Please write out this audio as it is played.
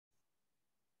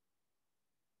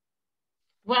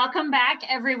Welcome back,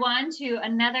 everyone, to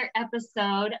another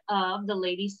episode of the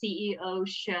Lady CEO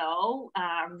Show,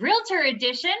 Realtor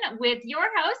Edition with your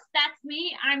host. That's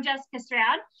me. I'm Jessica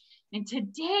Stroud. And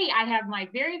today I have my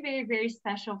very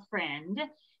special friend,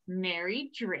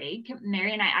 Mary Drake.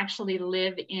 Mary and I actually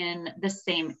live in the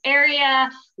same area.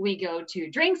 We go to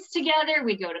drinks together.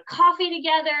 We go to coffee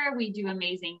together. We do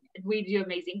amazing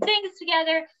things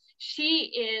together. She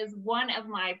is one of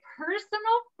my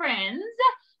personal friends.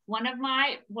 One of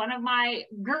my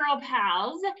girl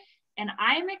pals, and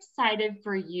I'm excited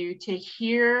for you to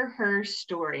hear her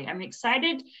story. I'm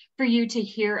excited for you to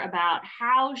hear about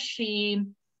how she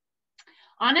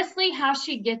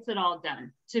gets it all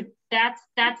done. So that's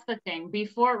the thing.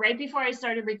 Right before I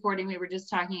started recording, we were just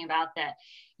talking about that.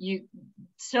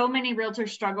 So many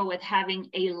realtors struggle with having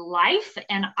a life,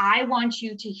 and I want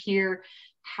you to hear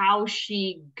how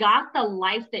she got the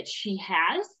life that she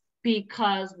has.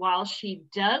 Because while she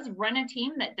does run a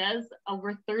team that does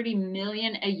over 30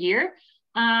 million a year,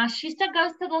 she still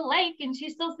goes to the lake and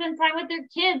she still spends time with her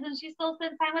kids and she still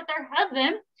spends time with her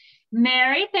husband.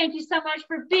 Mary, thank you so much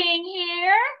for being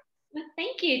here. Well,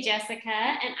 thank you, Jessica.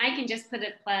 And I can just put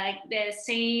the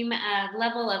same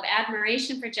level of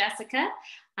admiration for Jessica.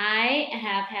 I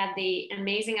have had the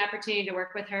amazing opportunity to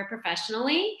work with her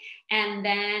professionally, and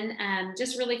then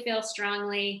just really feel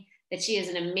strongly that she is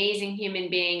an amazing human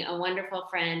being, a wonderful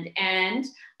friend. And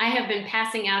I have been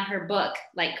passing out her book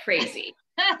like crazy.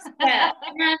 And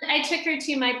I took her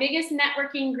to my biggest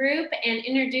networking group and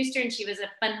introduced her, and she was a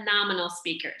phenomenal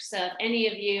speaker. So if any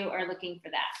of you are looking for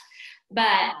that,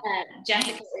 but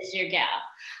Jessica is your gal.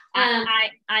 I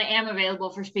am available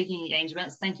for speaking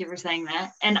engagements. Thank you for saying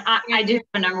that. And I do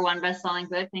have a #1 best-selling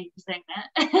book. Thank you for saying that.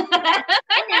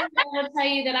 And I will tell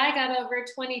you that I got over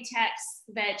 20 texts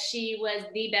that she was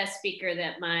the best speaker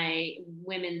that my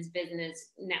women's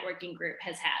business networking group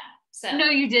has had. So no,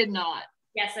 you did not.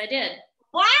 Yes, I did.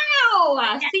 Wow.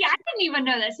 Yeah. See, I didn't even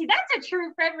know that. See, that's a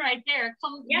true friend right there.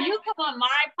 You come on my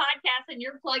podcast and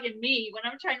you're plugging me when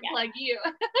I'm trying to plug you.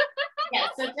 Yeah,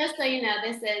 so just so you know,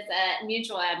 this is a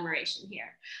mutual admiration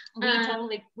here.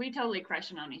 We totally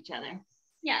crushing on each other.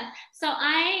 Yeah, so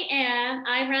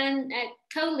I run,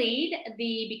 co-lead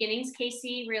the Beginnings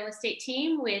KC real estate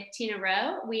team with Tina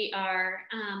Rowe. We are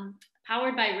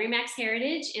powered by RE/MAX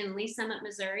Heritage in Lee Summit,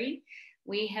 Missouri.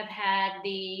 We have had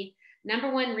the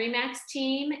 #1 RE/MAX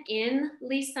team in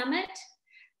Lee Summit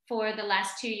for the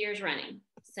last 2 years running.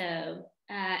 So,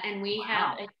 and we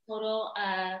have a total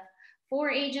of 4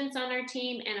 agents on our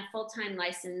team and a full-time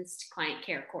licensed client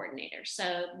care coordinator.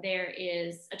 So there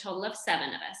is a total of 7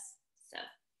 of us. So,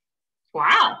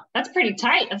 wow, that's pretty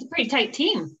tight. That's a pretty tight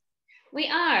team. We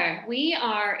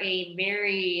are a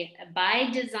very, by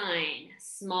design,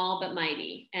 small but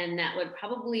mighty, and that would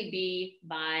probably be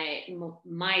by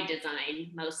my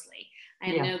design mostly. I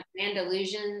have no grand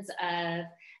illusions of,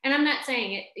 and I'm not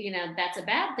saying it, that's a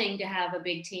bad thing to have a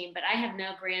big team, but I have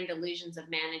no grand illusions of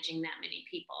managing that many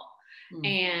people.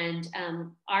 And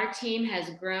our team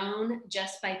has grown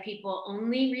just by people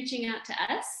only reaching out to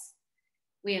us.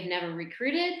 We have never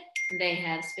recruited. They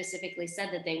have specifically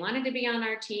said that they wanted to be on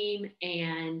our team,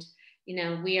 and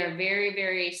we are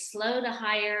very slow to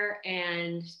hire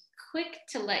and quick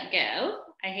to let go.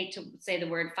 I hate to say the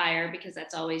word fire because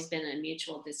that's always been a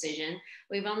mutual decision.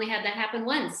 We've only had that happen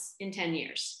once in 10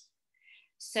 years.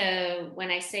 So when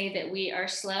I say that we are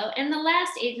slow, and the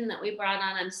last agent that we brought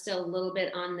on, I'm still a little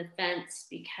bit on the fence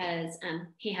because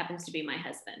he happens to be my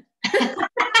husband.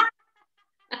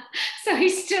 So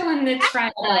he's still in the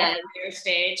trial by fire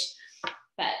stage.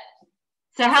 But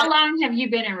so how long have you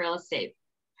been in real estate?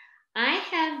 I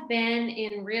have been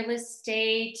in real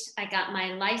estate. I got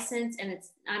my license, and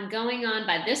I'm going on,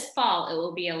 by this fall, it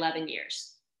will be 11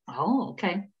 years. Oh,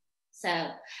 okay. So,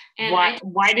 and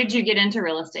why did you get into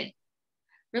real estate?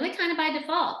 Really kind of by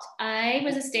default. I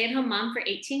was a stay-at-home mom for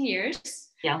 18 years.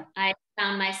 Yeah. I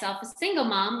found myself a single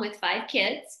mom with 5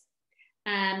 kids,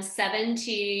 7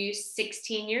 to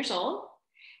 16 years old.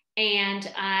 And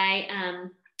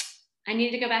I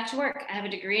needed to go back to work. I have a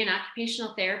degree in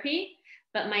occupational therapy,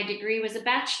 but my degree was a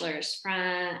bachelor's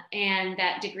and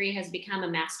that degree has become a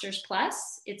master's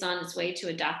plus. It's on its way to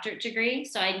a doctorate degree.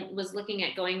 So I was looking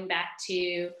at going back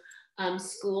to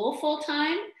school full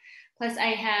time. Plus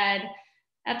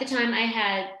at the time I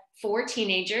had 4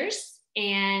 teenagers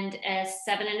and a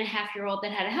 7.5-year-old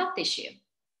that had a health issue.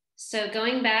 So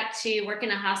going back to work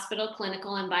in a hospital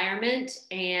clinical environment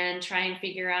and try and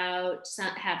figure out,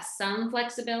 have some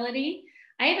flexibility.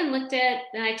 I even looked at,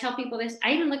 and I tell people this,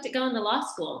 I even looked at going to law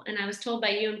school, and I was told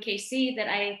by UMKC that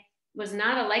I was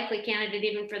not a likely candidate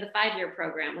even for the 5-year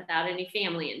program without any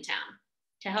family in town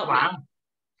to help me.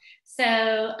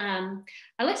 So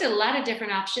I looked at a lot of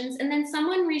different options, and then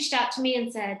someone reached out to me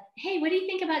and said, hey, what do you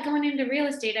think about going into real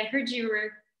estate? I heard you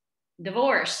were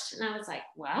divorced. And I was like,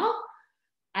 well,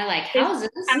 I like houses.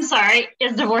 I'm sorry,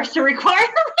 is divorce a requirement?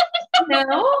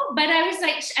 No, but I was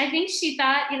like, I think she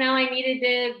thought, I needed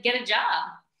to get a job.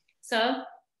 So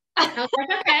I was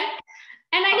like, okay.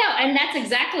 And I know, and that's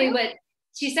exactly what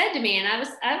she said to me. And I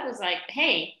was like,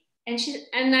 hey, and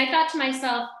I thought to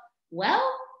myself, well,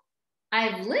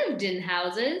 I've lived in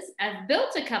houses, I've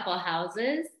built a couple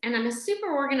houses, and I'm a super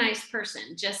organized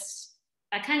person. Just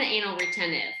a kind of anal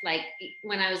retentive. Like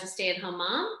when I was a stay-at-home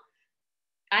mom,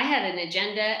 I had an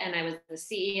agenda and I was the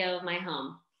CEO of my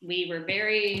home. We were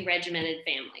very regimented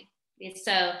family.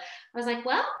 So I was like,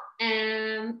 well,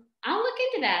 I'll look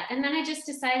into that. And then I just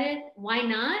decided, why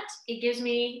not? It gives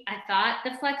me, I thought,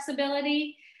 the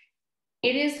flexibility.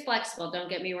 It is flexible, don't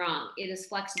get me wrong. It is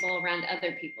flexible around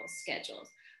other people's schedules.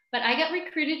 But I got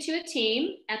recruited to a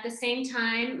team. At the same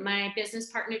time, my business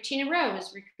partner, Tina Rowe,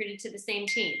 was recruited to the same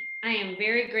team. I am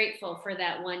very grateful for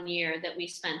that 1 year that we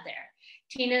spent there.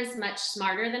 Tina's much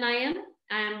smarter than I am.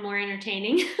 I'm more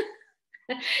entertaining.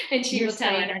 And she will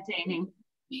tell you. Entertaining.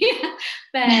 Yeah,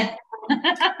 but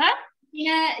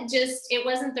it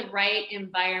wasn't the right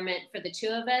environment for the two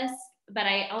of us. But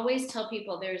I always tell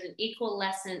people there's an equal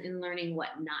lesson in learning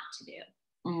what not to do.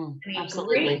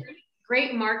 Absolutely.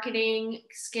 Great marketing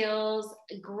skills,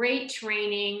 great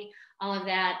training, all of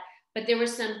that. But there were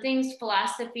some things,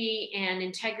 philosophy and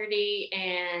integrity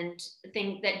and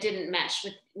things that didn't mesh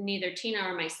with neither Tina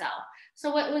or myself.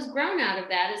 So what was grown out of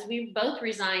that is we both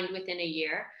resigned within a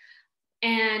year.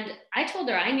 And I told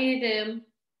her I needed to,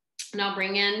 and I'll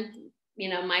bring in,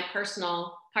 my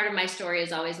personal part of my story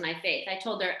is always my faith. I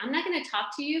told her, I'm not going to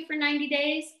talk to you for 90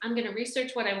 days. I'm going to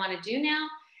research what I want to do now.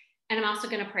 And I'm also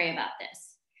going to pray about this.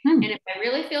 And if I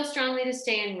really feel strongly to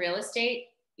stay in real estate,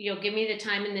 you'll give me the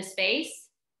time and the space,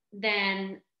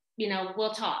 then,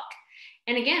 we'll talk.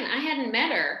 And again, I hadn't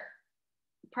met her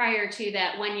prior to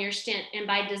that 1 year stint. And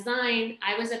by design,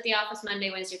 I was at the office Monday,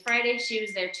 Wednesday, Friday. She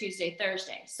was there Tuesday,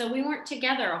 Thursday. So we weren't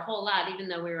together a whole lot, even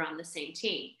though we were on the same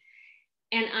team.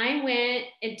 And I went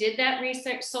and did that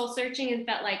research, soul searching, and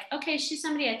felt like, okay, she's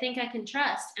somebody I think I can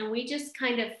trust. And we just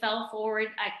kind of fell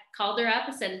forward. I called her up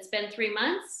and said, it's been 3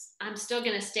 months. I'm still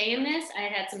going to stay in this. I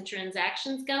had some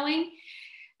transactions going.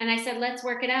 And I said, let's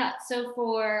work it out. So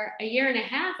for a year and a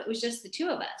half, it was just the two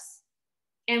of us.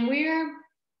 And we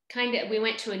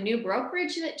went to a new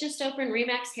brokerage that just opened,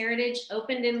 Remax Heritage,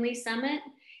 opened in Lee Summit.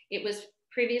 It was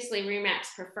previously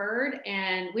Remax Preferred.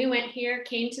 And we went here,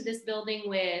 came to this building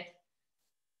with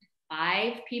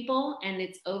 5 people, and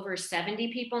it's over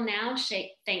 70 people now,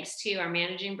 thanks to our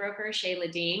managing broker, Shayla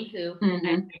Dean, who I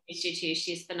introduced you to.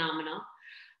 She's phenomenal.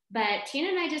 But Tina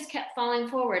and I just kept falling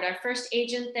forward. Our first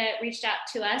agent that reached out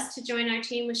to us to join our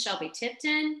team was Shelby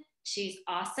Tipton. She's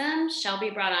awesome. Shelby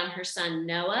brought on her son,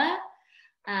 Noah.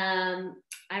 I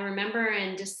remember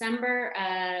in December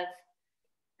of,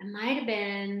 it might have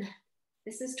been,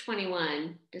 this is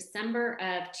 21, December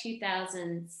of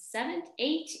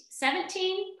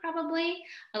 2017, probably,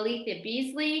 Alethea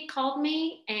Beasley called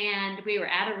me, and we were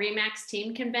at a Remax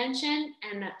team convention,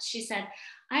 and she said,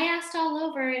 I asked all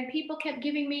over and people kept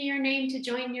giving me your name to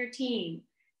join your team.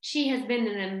 She has been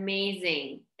an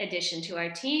amazing addition to our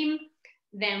team.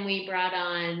 Then we brought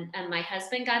on, my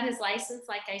husband got his license,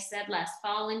 like I said, last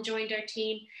fall, and joined our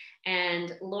team.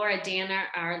 And Laura Danner,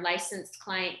 our licensed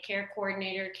client care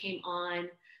coordinator, came on,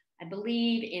 I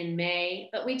believe, in May.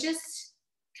 But we just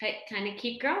kind of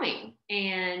keep growing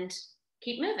and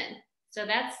keep moving. So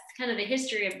that's kind of the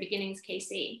history of Beginnings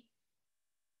KC.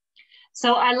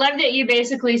 So I love that you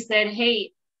basically said,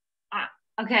 hey,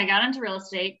 okay, I got into real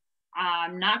estate.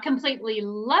 I'm not completely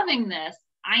loving this.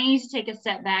 I need to take a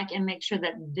step back and make sure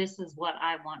that this is what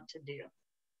I want to do.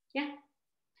 Yeah.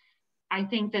 I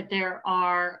think that there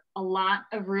are a lot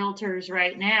of realtors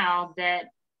right now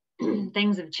that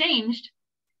things have changed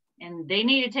and they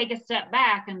need to take a step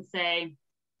back and say,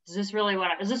 is this really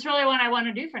what I want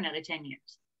to do for another 10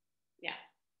 years? Yeah.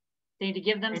 They need to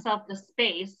give themselves the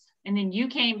space. And then you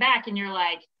came back and you're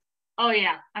like, oh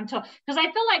yeah, I'm told. Because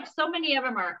I feel like so many of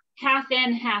them are half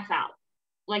in, half out.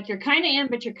 Like you're kind of in,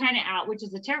 but you're kind of out, which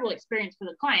is a terrible experience for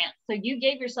the client. So you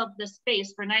gave yourself this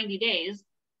space for 90 days.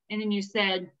 And then you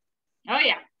said, oh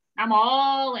yeah, I'm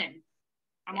all in.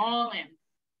 I'm all in.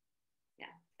 Yeah.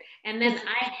 And then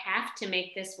I have to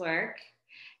make this work.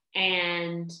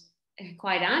 And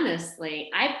quite honestly,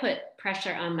 I put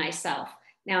pressure on myself.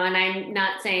 Now, and I'm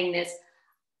not saying this,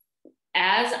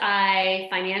 as I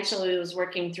financially was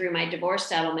working through my divorce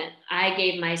settlement, I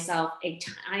gave myself a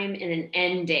time and an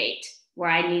end date where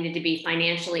I needed to be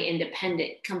financially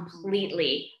independent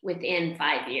completely within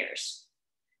 5 years.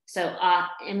 So,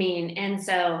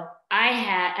 so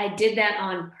I did that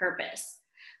on purpose.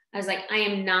 I was like, I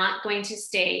am not going to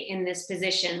stay in this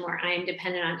position where I am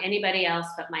dependent on anybody else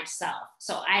but myself.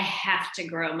 So I have to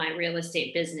grow my real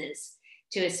estate business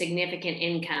to a significant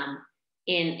income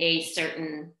in a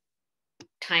certain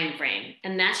time frame.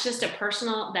 And that's just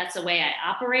that's the way I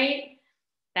operate.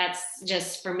 That's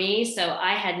just for me. So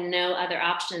I had no other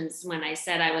options when I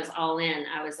said I was all in.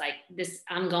 I was like,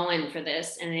 I'm going for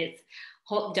this. And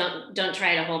don't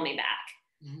try to hold me back.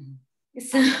 Mm-hmm.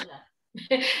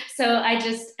 So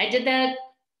I did that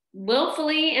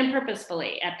willfully and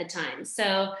purposefully at the time.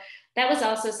 So that was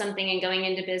also something in going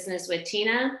into business with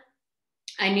Tina.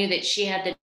 I knew that she had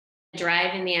the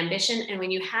drive and the ambition. And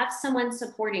when you have someone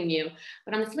supporting you,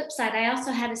 but on the flip side, I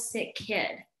also had a sick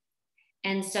kid.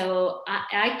 And so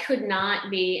I could not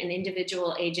be an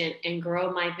individual agent and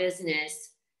grow my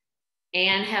business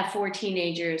and have 4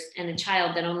 teenagers and a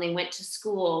child that only went to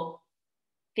school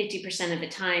 50% of the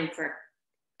time for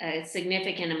a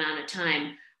significant amount of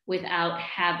time without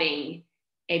having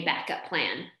a backup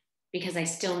plan, because I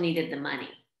still needed the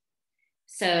money.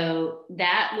 So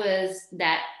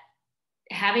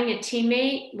having a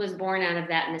teammate was born out of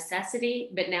that necessity,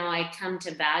 but now I come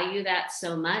to value that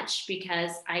so much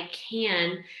because I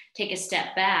can take a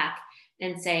step back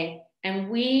and say, and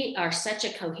we are such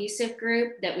a cohesive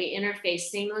group that we interface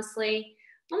seamlessly.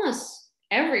 Almost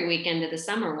every weekend of the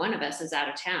summer, one of us is out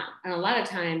of town. And a lot of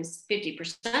times 50%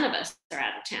 of us are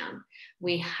out of town.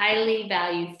 We highly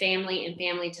value family and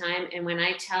family time. And when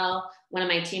I tell one of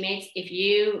my teammates, if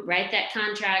you write that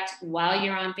contract while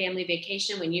you're on family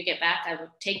vacation, when you get back, I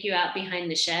will take you out behind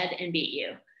the shed and beat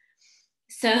you.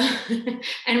 So,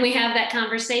 and we have that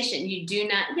conversation. You do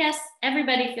not, yes,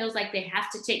 everybody feels like they have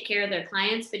to take care of their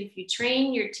clients, but if you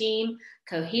train your team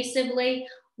cohesively,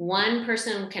 one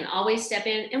person can always step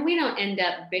in, and we don't end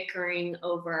up bickering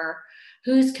over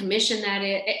whose commission that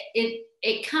is.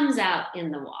 It comes out in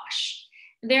the wash.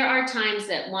 There are times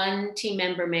that one team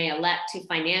member may elect to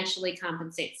financially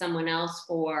compensate someone else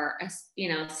for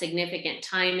a significant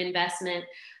time investment,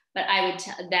 but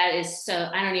that is so,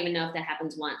 I don't even know if that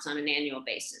happens once on an annual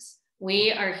basis.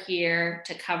 We are here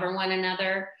to cover one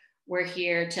another. We're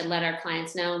here to let our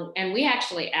clients know, and we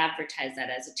actually advertise that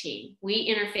as a team.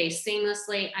 We interface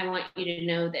seamlessly. I want you to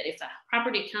know that if a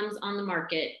property comes on the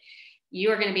market,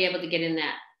 you're going to be able to get in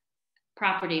that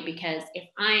property, because if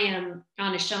I am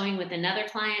on a showing with another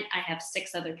client, I have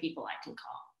 6 other people I can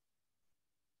call.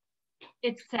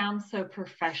 It sounds so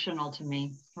professional to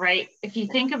me, right? If you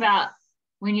think about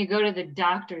when you go to the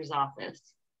doctor's office,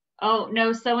 oh,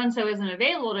 no, so-and-so isn't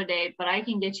available today, but I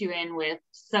can get you in with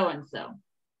so-and-so.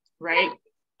 Right?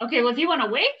 Okay, well, if you want to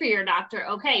wait for your doctor,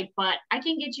 okay, but I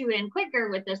can get you in quicker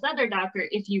with this other doctor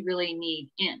if you really need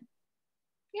in.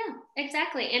 Yeah,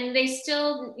 exactly. And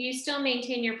you still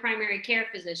maintain your primary care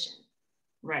physician.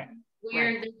 Right.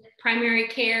 We're the primary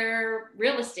care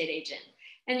real estate agent.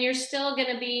 And you're still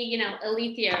going to be,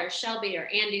 Alethea or Shelby or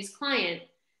Andy's client.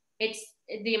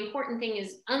 The important thing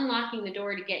is unlocking the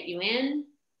door to get you in.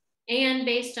 And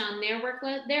based on their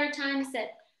workload, there are times that,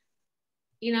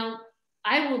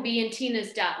 I will be in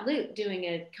Tina's loop doing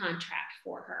a contract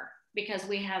for her because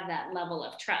we have that level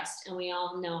of trust and we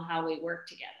all know how we work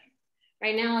together.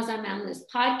 Right now, as I'm on this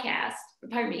podcast,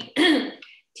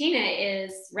 Tina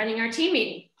is running our team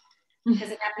meeting because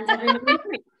it happens every Monday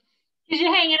morning. Because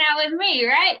you're hanging out with me,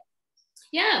 right?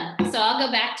 Yeah, so I'll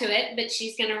go back to it, but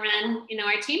she's going to run,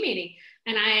 our team meeting.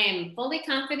 And I am fully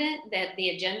confident that the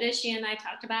agenda she and I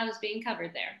talked about is being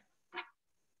covered there.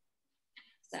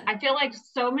 So. I feel like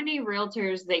so many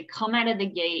realtors, they come out of the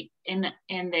gate and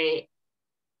they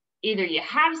either you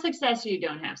have success or you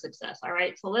don't have success. All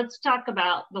right. So let's talk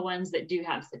about the ones that do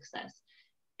have success.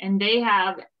 And they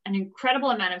have an incredible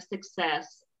amount of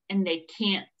success and they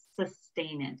can't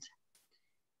sustain it.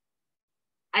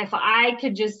 If I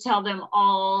could just tell them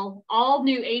all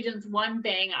new agents one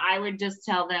thing, I would just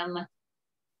tell them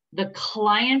the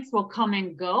clients will come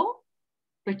and go,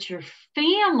 but your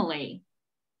family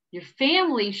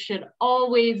should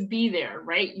always be there,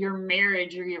 right? Your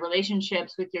marriage or your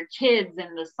relationships with your kids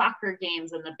and the soccer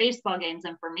games and the baseball games,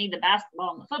 and for me, the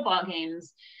basketball and the football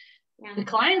games, the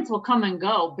clients will come and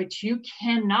go, but you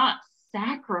cannot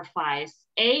sacrifice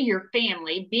A, your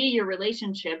family, B, your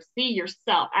relationships, C,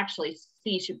 yourself. Actually,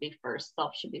 C should be first,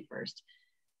 self should be first.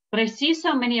 But I see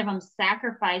so many of them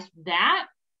sacrifice that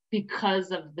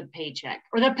because of the paycheck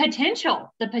or the potential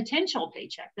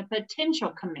paycheck, the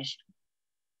potential commission.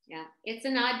 Yeah, it's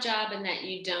an odd job in that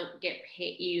you don't get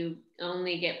paid, you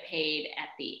only get paid at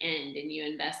the end and you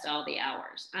invest all the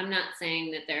hours. I'm not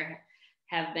saying that there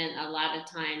have been a lot of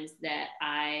times that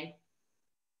I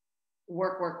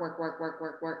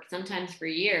work, sometimes for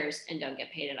years and don't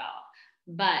get paid at all.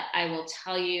 But I will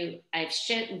tell you, I've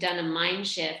done a mind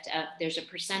shift of there's a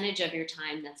percentage of your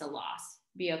time that's a loss.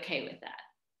 Be okay with that.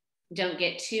 Don't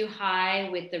get too high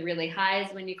with the really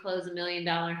highs when you close $1 million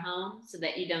home so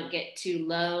that you don't get too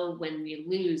low when you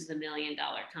lose the $1 million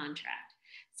contract.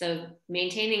 So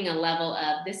maintaining a level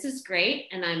of this is great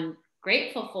and I'm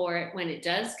grateful for it when it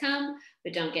does come,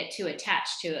 but don't get too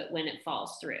attached to it when it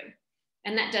falls through.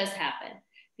 And that does happen.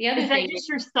 The other thing is that just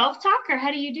your self-talk, or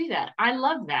how do you do that? I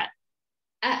love that.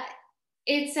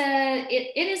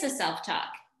 It is a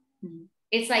self-talk. Mm-hmm.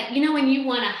 It's like, you know, when you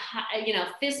want to,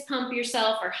 fist pump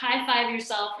yourself or high five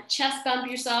yourself or chest bump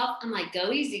yourself, I'm like,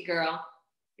 go easy, girl,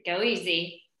 go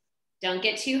easy. Don't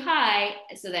get too high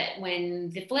so that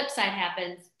when the flip side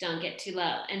happens, don't get too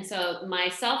low. And so my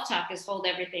self-talk is hold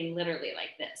everything literally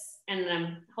like this. And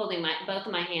I'm holding both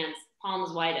of my hands,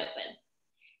 palms wide open.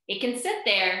 It can sit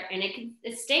there and it can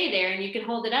stay there and you can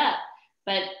hold it up,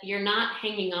 but you're not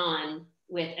hanging on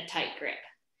with a tight grip.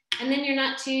 And then you're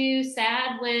not too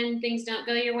sad when things don't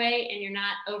go your way and you're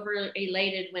not over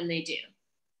elated when they do.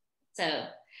 So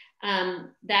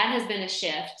that has been a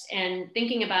shift, and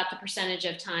thinking about the percentage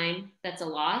of time that's a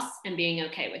loss and being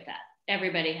okay with that.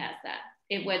 Everybody has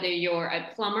that. Whether you're a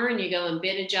plumber and you go and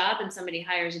bid a job and somebody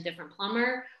hires a different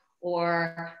plumber,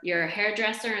 or you're a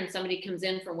hairdresser and somebody comes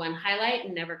in for one highlight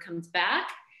and never comes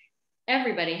back,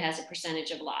 everybody has a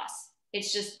percentage of loss.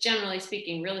 It's just, generally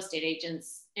speaking, real estate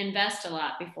agents invest a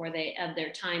lot of their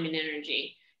time and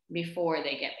energy before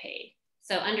they get paid.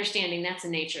 So understanding that's the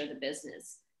nature of the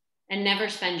business, and never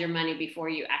spend your money before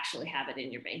you actually have it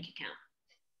in your bank account.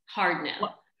 Hard no.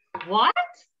 What?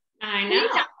 I know.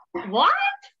 What?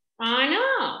 I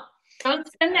know.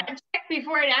 Don't spend that check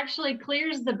before it actually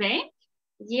clears the bank?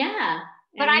 Yeah.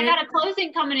 But I got a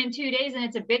closing coming in 2 days and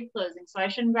it's a big closing, so I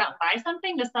shouldn't go out and buy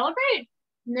something to celebrate?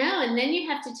 No, and then you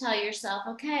have to tell yourself,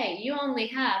 okay, you only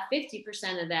have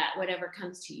 50% of that, whatever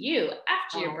comes to you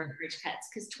after your brokerage cuts,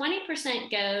 because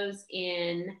 20% goes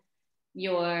in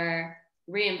your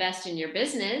reinvest in your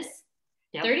business.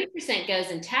 Yep. 30%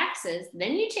 goes in taxes.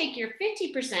 Then you take your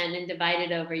 50% and divide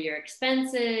it over your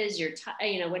expenses, your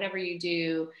whatever you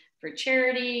do for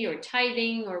charity or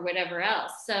tithing or whatever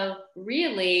else. So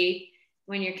really,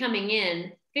 when you're coming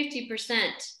in,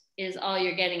 50% is all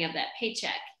you're getting of that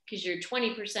paycheck, because you're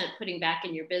 20% putting back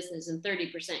in your business and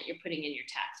 30% you're putting in your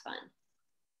tax fund.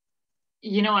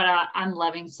 You know what I'm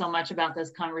loving so much about this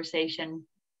conversation?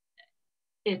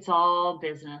 It's all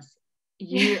business.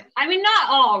 I mean, not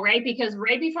all, right? Because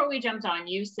right before we jumped on,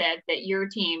 you said that your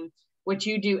team, what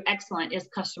you do excellent is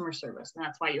customer service. And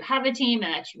that's why you have a team,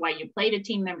 and that's why you play to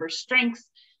team members' strengths.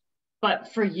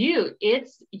 But for you,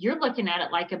 you're looking at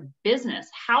it like a business.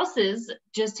 Houses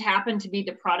just happen to be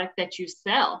the product that you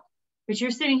sell. But you're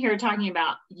sitting here talking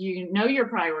about, you know, your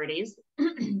priorities.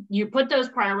 You put those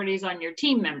priorities on your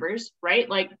team members, right?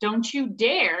 Like, don't you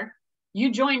dare. You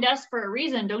joined us for a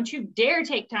reason. Don't you dare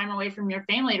take time away from your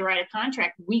family to write a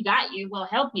contract. We got you. We'll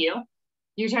help you.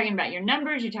 You're talking about your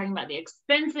numbers. You're talking about the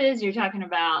expenses. You're talking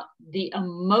about the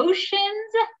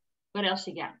emotions. What else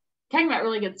you got? Talking about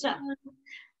really good stuff.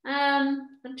 I'm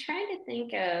trying to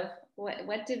think of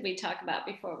what did we talk about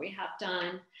before we hopped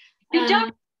on? You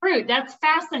don't recruit. That's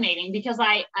fascinating, because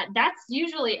that's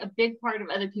usually a big part of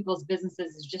other people's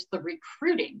businesses, is just the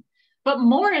recruiting. But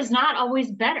more is not always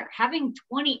better. Having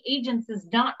 20 agents is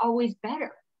not always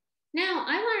better. No,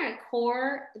 I'm on a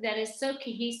core that is so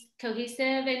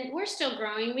cohesive, and we're still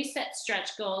growing. We set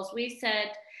stretch goals. We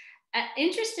set,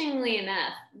 interestingly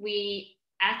enough, we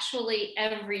actually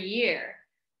every year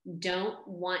don't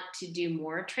want to do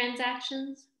more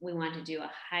transactions. We want to do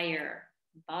a higher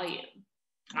volume.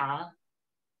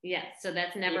 Yeah, so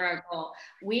that's never our goal.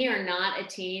 We are not a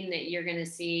team that you're going to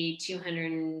see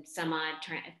 200 and some odd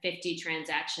 50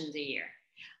 transactions a year.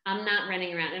 I'm not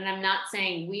running around, and I'm not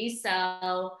saying we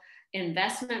sell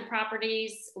investment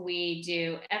properties, we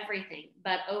do everything.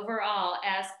 But overall,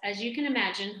 as you can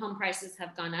imagine, home prices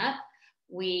have gone up.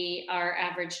 Our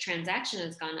average transaction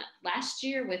has gone up. Last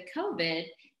year with COVID,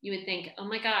 you would think, oh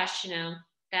my gosh,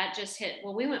 that just hit.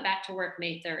 Well, we went back to work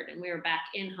May 3rd, and we were back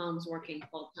in homes working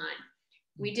full time.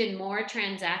 We did more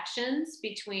transactions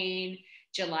between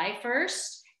July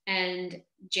 1st and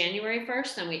January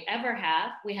 1st than we ever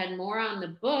have. We had more on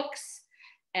the books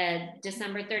at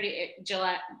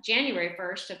January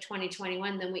 1st of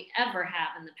 2021 than we ever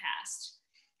have in the past.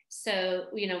 So,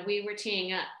 we were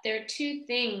teeing up. There are two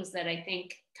things that I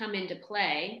think come into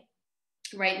play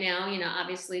right now,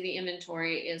 obviously the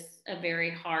inventory is a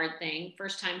very hard thing.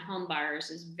 First time home buyers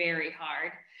is very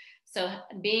hard. So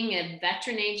being a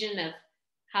veteran agent of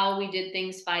how we did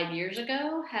things 5 years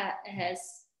ago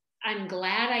I'm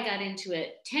glad I got into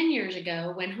it 10 years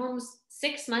ago when homes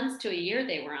 6 months to a year,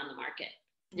 they were on the market.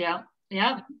 Yeah.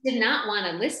 Yeah. You did not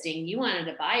want a listing. You wanted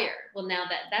a buyer. Well, now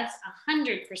that's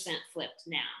 100% flipped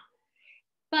now.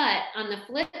 But on the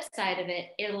flip side of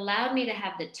it, it allowed me to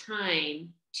have the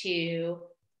time to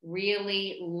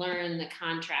really learn the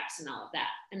contracts and all of that.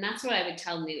 And that's what I would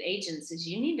tell new agents is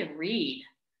you need to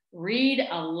read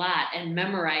a lot and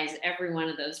memorize every one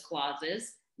of those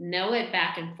clauses, know it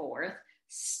back and forth,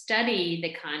 study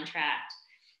the contract.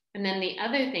 And then the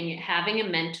other thing, having a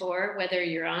mentor, whether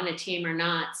you're on a team or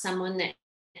not, someone that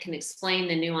can explain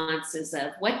the nuances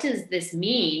of what does this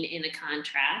mean in a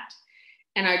contract.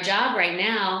 And our job right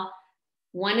now,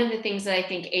 one of the things that I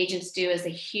think agents do as a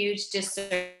huge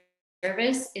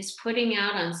disservice is putting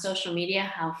out on social media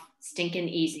how stinking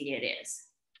easy it is.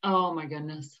 Oh my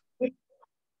goodness.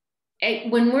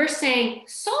 When we're saying,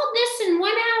 sold this in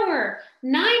 1 hour,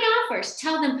 9 offers,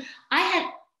 tell them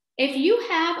if you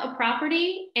have a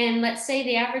property and let's say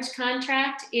the average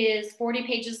contract is 40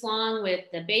 pages long with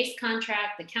the base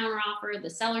contract, the counteroffer, the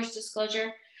seller's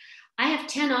disclosure, I have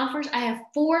 10 offers. I have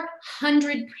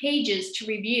 400 pages to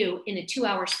review in a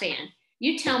 2-hour span.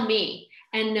 You tell me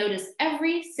and notice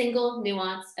every single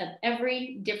nuance of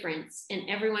every difference in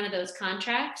every one of those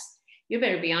contracts. You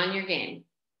better be on your game.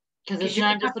 Because it's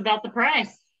not just about the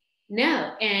price.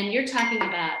 No. And you're talking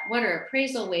about what are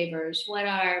appraisal waivers? What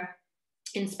are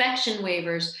inspection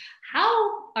waivers?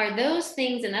 How are those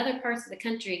things in other parts of the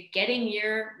country getting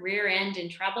your rear end in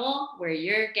trouble where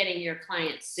you're getting your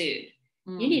client sued?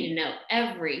 You need to know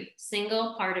every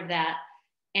single part of that.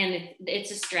 And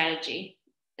it's a strategy.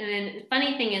 And then the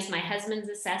funny thing is my husband's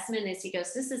assessment is he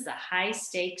goes, this is a high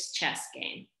stakes chess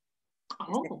game.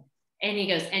 Oh. And he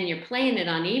goes, and you're playing it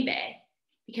on eBay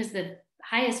because the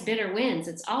highest bidder wins.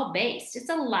 It's all based. It's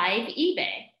a live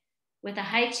eBay with a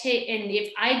and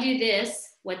if I do this,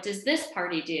 what does this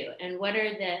party do? And what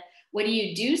do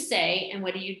you do say? And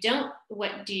what do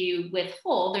you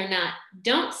withhold or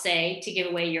don't say to give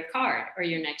away your card or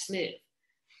your next move?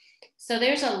 So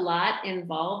there's a lot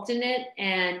involved in it.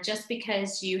 And just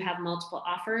because you have multiple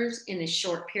offers in a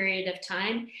short period of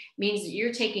time means that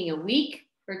you're taking a week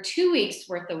or 2 weeks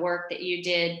worth of work that you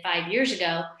did 5 years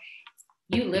ago.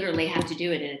 You literally have to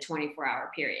do it in a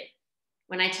 24-hour period.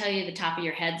 When I tell you the top of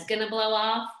your head's going to blow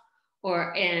off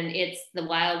and it's the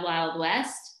wild, wild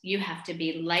west, you have to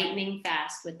be lightning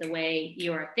fast with the way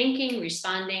you are thinking,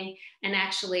 responding, and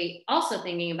actually also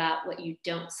thinking about what you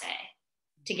don't say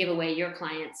to give away your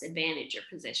client's advantage or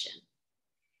position.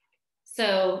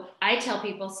 So I tell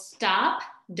people, stop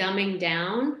dumbing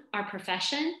down our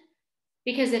profession,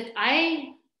 because if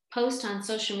I post on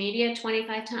social media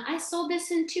 25 times, I sold this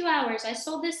in 2 hours, I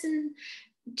sold this in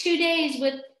 2 days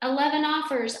with 11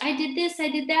 offers, I did this, I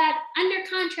did that, under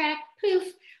contract, poof.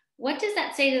 What does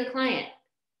that say to the client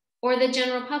or the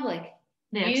general public?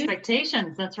 The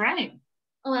expectations, that's right.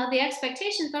 Well, the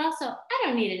expectations, but also, I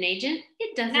don't need an agent.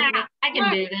 It doesn't make I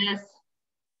can do this.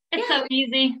 It's so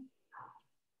easy.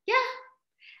 Yeah.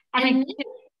 I mean,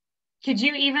 could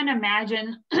you even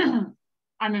imagine, I'm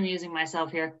amusing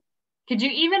myself here. Could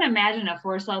you even imagine a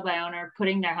for sale by owner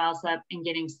putting their house up and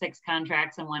getting 6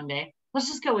 contracts in one day? Let's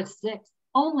just go with 6.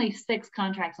 Only 6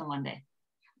 contracts in one day.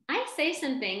 I say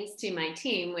some things to my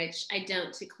team, which I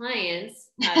don't to clients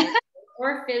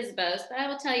or FSBOs, but I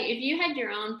will tell you, if you had your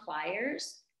own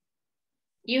pliers,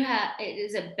 it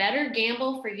is a better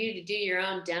gamble for you to do your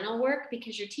own dental work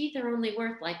because your teeth are only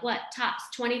worth tops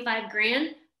 25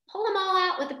 grand. Pull them all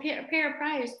out with a pair of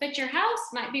pliers, but your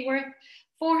house might be worth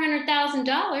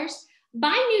 $400,000.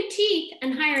 Buy new teeth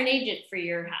and hire an agent for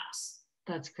your house.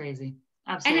 That's crazy.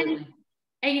 Absolutely.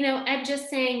 And I'm just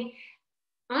saying,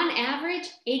 on average,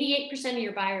 88% of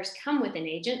your buyers come with an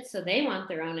agent, so they want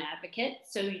their own advocate.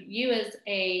 So you as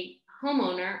a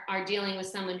homeowner are dealing with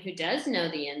someone who does know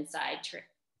the inside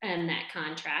and that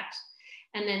contract.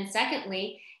 And then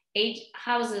secondly,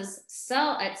 houses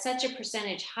sell at such a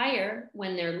percentage higher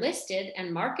when they're listed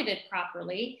and marketed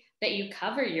properly that you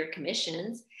cover your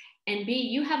commissions. And B,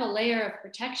 you have a layer of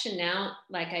protection now,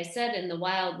 like I said, in the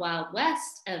wild, wild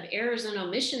west of errors and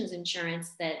omissions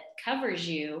insurance that covers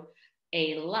you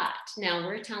a lot. Now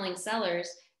we're telling sellers,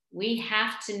 we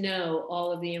have to know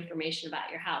all of the information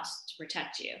about your house to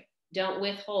protect you. Don't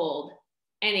withhold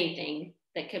anything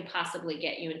that could possibly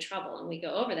get you in trouble. And we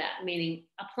go over that, meaning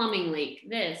a plumbing leak,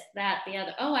 this, that, the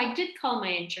other. Oh, I did call my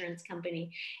insurance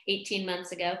company 18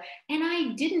 months ago and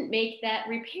I didn't make that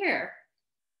repair.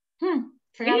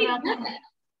 Forgot about that.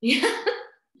 Yeah.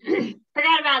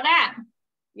 Forgot about that.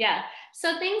 Yeah.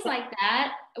 So things like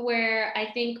that, where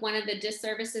I think one of the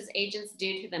disservices agents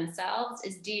do to themselves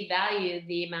is devalue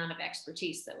the amount of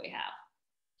expertise that we have.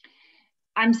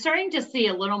 I'm starting to see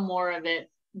a little more of it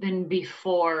than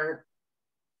before.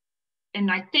 And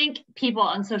I think people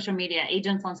on social media,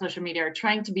 agents on social media, are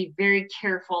trying to be very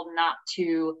careful not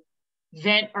to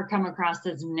vent or come across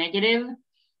as negative.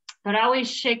 But I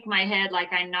always shake my head,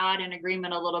 like I nod in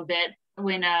agreement a little bit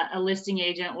when a listing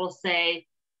agent will say,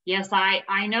 yes,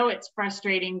 I know it's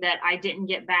frustrating that I didn't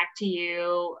get back to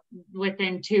you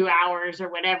within 2 hours or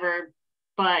whatever.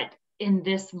 But in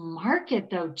this market,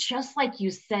 though, just like you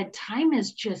said, time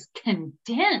is just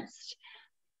condensed.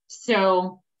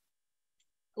 So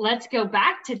let's go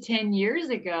back to 10 years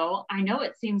ago. I know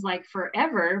it seems like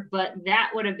forever, but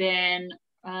that would have been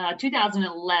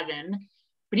 2011,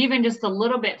 but even just a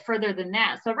little bit further than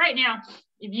that. So right now,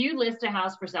 if you list a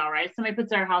house for sale, right, somebody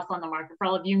puts their house on the market, for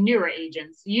all of you newer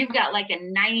agents, you've got like a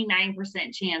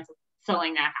 99% chance of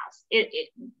selling that house.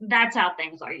 That's how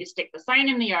things are. You stick the sign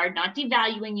in the yard, not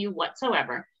devaluing you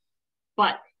whatsoever,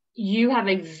 but you have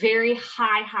a very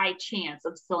high chance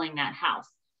of selling that house.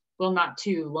 Well, not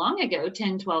too long ago,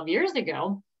 10, 12 years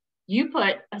ago, you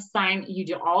put a sign, you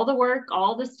do all the work,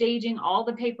 all the staging, all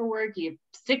the paperwork, you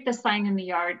stick the sign in the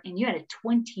yard, and you had a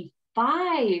 25%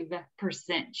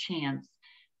 chance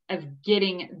of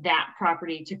getting that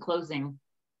property to closing.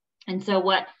 And so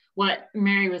what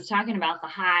Mary was talking about, the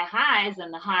high highs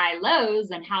and the high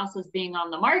lows and houses being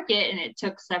on the market, and it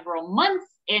took several months.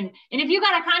 And if you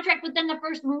got a contract within the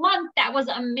first month, that was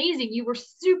amazing. You were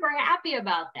super happy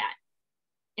about that.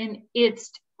 And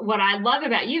it's what I love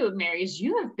about you, Mary, is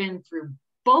you have been through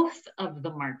both of the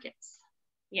markets.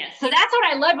 Yes. So that's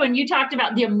what I loved when you talked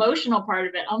about the emotional part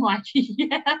of it. I'm like,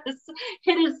 yes,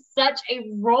 it is such a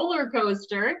roller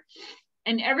coaster.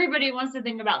 And everybody wants to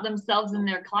think about themselves and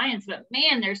their clients, but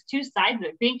man, there's two sides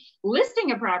of it.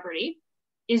 Listing a property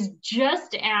is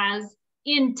just as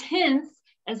intense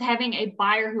as having a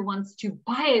buyer who wants to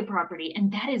buy a property.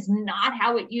 And that is not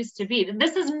how it used to be.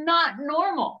 This is not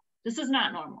normal. This is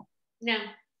not normal. No.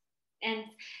 And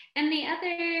the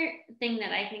other thing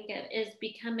that I think of is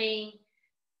becoming,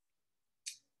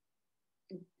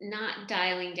 not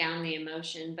dialing down the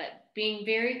emotion, but being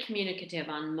very communicative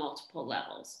on multiple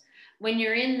levels. When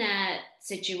you're in that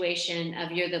situation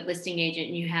of you're the listing agent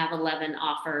and you have 11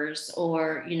 offers,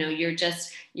 or,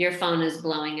 your phone is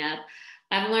blowing up,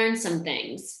 I've learned some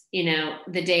things,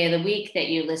 the day of the week that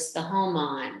you list the home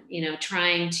on,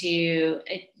 trying to,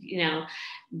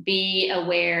 be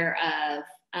aware of,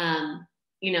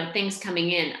 things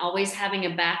coming in, always having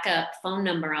a backup phone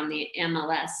number on the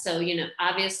MLS. So,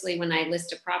 obviously when I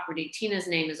list a property, Tina's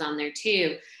name is on there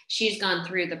too. She's gone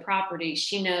through the property.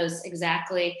 She knows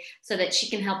exactly, so that she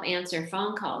can help answer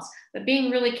phone calls. But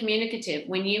being really communicative,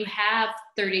 when you have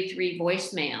 33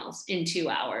 voicemails in 2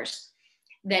 hours,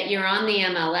 that you're on the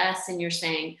MLS and you're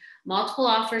saying multiple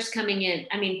offers coming in.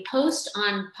 I mean, post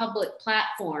on public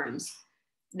platforms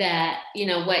that,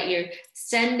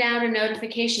 send out a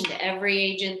notification to every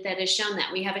agent that has shown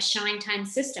that. We have a showing time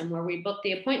system where we book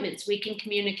the appointments, we can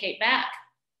communicate back.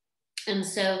 And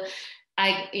so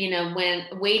when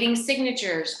waiting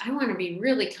signatures, I want to be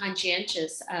really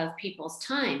conscientious of people's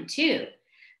time too.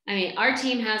 I mean, our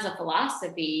team has a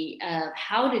philosophy of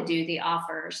how to do the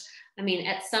offers. I mean,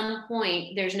 at some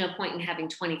point, there's no point in having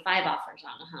 25 offers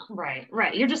on a home.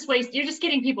 Right. You're just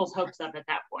getting people's hopes up at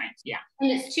that point. Yeah. And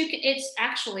it's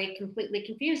actually completely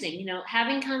confusing,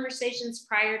 having conversations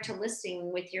prior to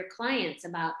listing with your clients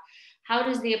about how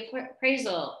does the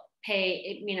appraisal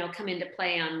come into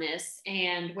play on this,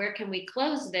 and where can we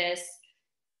close this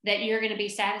that you're going to be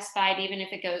satisfied even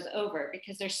if it goes over,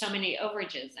 because there's so many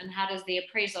overages, and how does the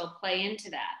appraisal play into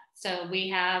that? So we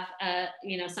have,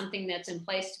 something that's in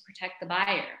place to protect the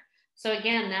buyer. So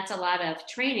again, that's a lot of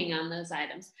training on those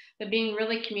items, but being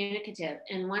really communicative.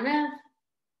 And one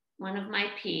of my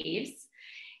peeves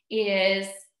is,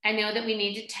 I know that we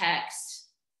need to text,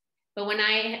 but when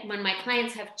my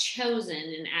clients have chosen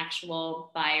an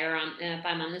actual buyer, if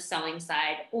I'm on the selling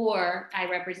side, or I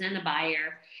represent a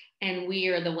buyer and we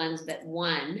are the ones that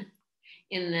won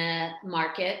in the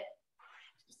market,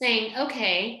 saying,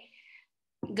 okay,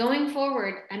 going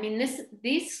forward, I mean,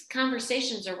 these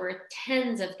conversations are worth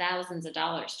tens of thousands of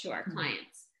dollars to our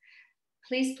clients.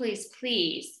 Please, please,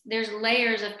 please. There's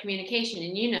layers of communication,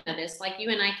 and you know this, like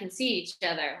you and I can see each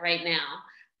other right now.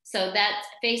 So that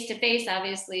face-to-face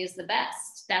obviously is the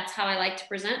best. That's how I like to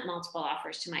present multiple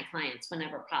offers to my clients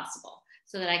whenever possible.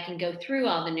 so that I can go through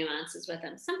all the nuances with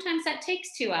them. Sometimes that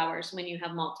takes 2 hours when you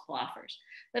have multiple offers.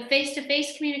 But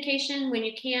face-to-face communication, when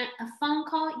you can't, a phone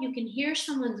call, you can hear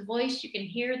someone's voice, you can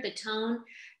hear the tone.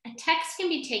 A text can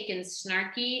be taken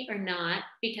snarky or not,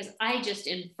 because I just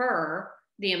infer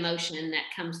the emotion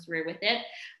that comes through with it.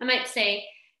 I might say,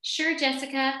 sure,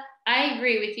 Jessica, I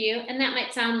agree with you. And that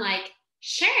might sound like,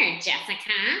 sure,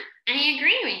 Jessica, I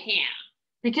agree with you.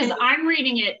 Because I'm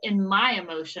reading it in my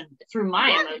emotion, through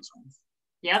my emotions.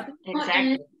 Yep,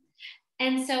 exactly.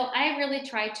 And so I really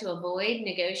try to avoid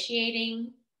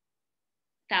negotiating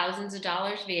thousands of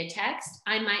dollars via text.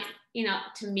 I might,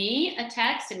 to me, a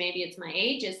text, and maybe it's my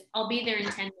age, is I'll be there in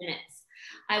 10 minutes.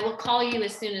 I will call you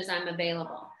as soon as I'm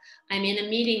available. I'm in a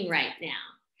meeting right now.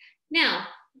 Now,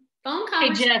 phone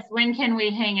conversation. Hey, Jess, when can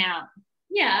we hang out?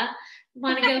 Yeah,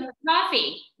 want to go for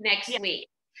coffee next week.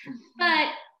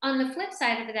 But on the flip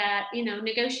side of that,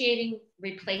 negotiating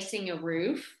replacing a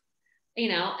roof,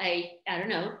 I don't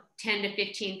know, $10,000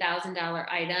 to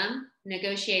 $15,000 item,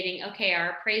 negotiating, okay,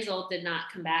 our appraisal did not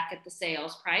come back at the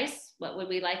sales price. What would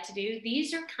we like to do?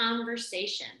 These are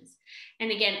conversations.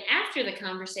 And again, after the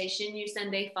conversation, you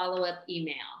send a follow-up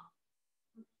email.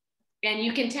 And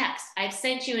you can text, I've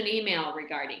sent you an email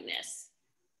regarding this,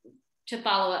 to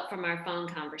follow up from our phone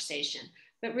conversation.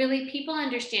 But really, people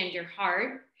understand your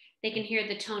heart. They can hear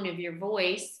the tone of your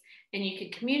voice, and you can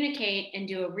communicate and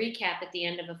do a recap at the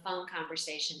end of a phone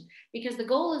conversation, because the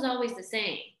goal is always the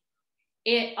same.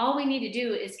 All we need to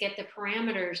do is get the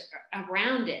parameters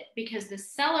around it, because the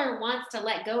seller wants to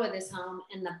let go of this home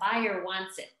and the buyer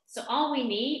wants it. So all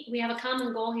we have a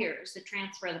common goal here, is to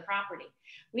transfer the property.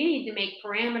 We need to make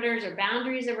parameters or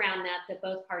boundaries around that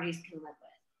both parties can live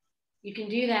with. You can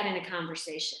do that in a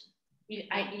conversation.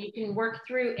 You can work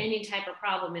through any type of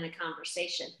problem in a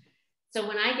conversation. So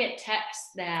when I get texts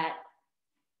that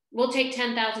we'll take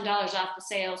 $10,000 off the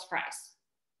sales price,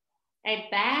 I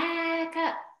back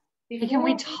up. Can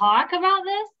we talk about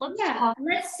this?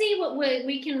 Let's see what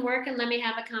we can work, and let me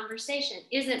have a conversation.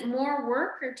 Is it more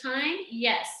work or time?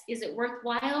 Yes. Is it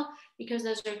worthwhile? Because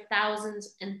those are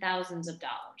thousands and thousands of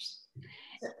dollars.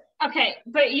 Okay,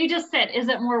 but you just said, is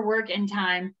it more work and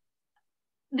time?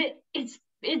 It's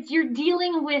you're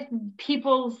dealing with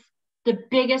the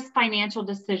biggest financial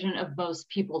decision of most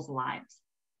people's lives.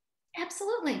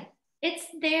 Absolutely. It's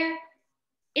there.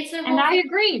 And I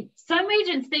agree. Some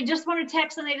agents, they just want to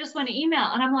text and they just want to email.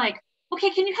 And I'm like, okay,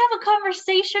 can you have a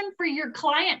conversation for your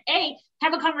client?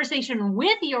 Have a conversation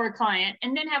with your client,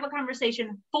 and then have a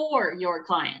conversation for your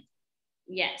client.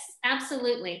 Yes,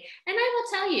 absolutely. And I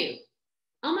will tell you,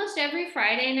 almost every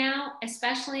Friday now,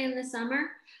 especially in the summer,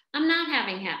 I'm not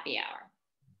having happy hour.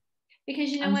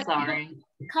 Because I'm sorry.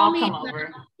 I'll come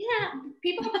over. Yeah,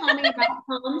 people call me about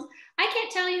homes. I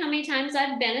can't tell you how many times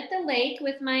I've been at the lake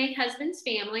with my husband's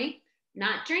family,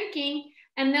 not drinking,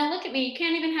 and they'll look at me, you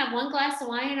can't even have one glass of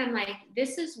wine. I'm like,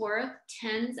 this is worth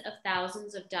tens of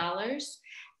thousands of dollars.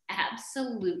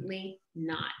 Absolutely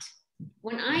not.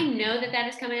 When I know that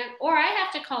is coming up, or I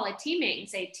have to call a teammate and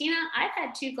say, Tina, I've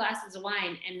had 2 glasses of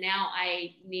wine and now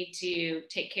I need to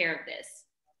take care of this.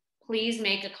 Please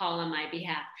make a call on my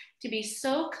behalf. To be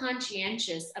so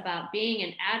conscientious about being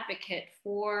an advocate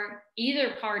for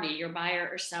either party, your buyer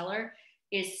or seller,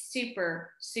 is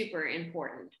super, super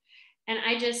important. And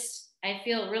I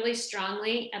feel really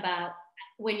strongly about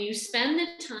when you spend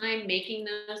the time making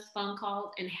those phone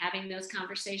calls and having those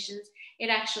conversations,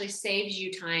 it actually saves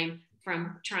you time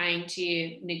from trying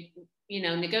to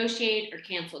negotiate or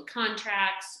cancel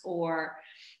contracts or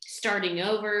starting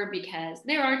over, because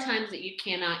there are times that you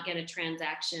cannot get a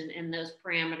transaction and those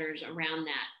parameters around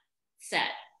that set.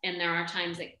 And there are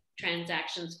times that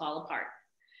transactions fall apart.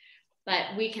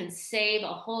 But we can save a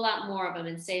whole lot more of them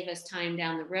and save us time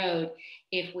down the road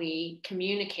if we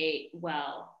communicate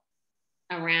well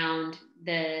around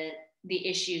the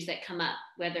issues that come up,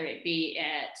 whether it be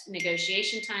at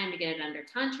negotiation time to get it under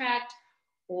contract,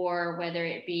 or whether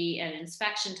it be at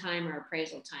inspection time or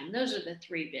appraisal time. Those are the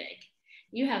 3 big.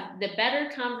 You have the better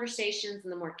conversations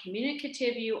and the more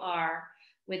communicative you are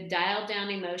with dialed down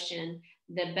emotion,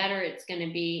 the better it's going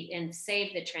to be and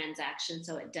save the transaction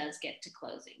so it does get to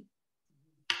closing.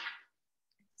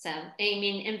 So,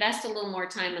 invest a little more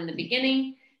time in the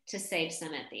beginning to save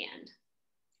some at the end.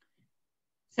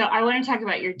 So I want to talk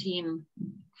about your team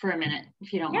for a minute,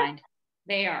 if you don't mind.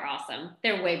 They are awesome.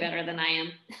 They're way better than I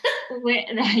am.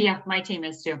 Yeah, my team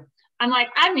is too.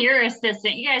 I'm your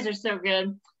assistant. You guys are so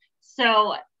good.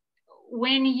 So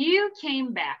when you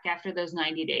came back after those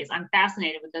 90 days, I'm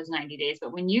fascinated with those 90 days,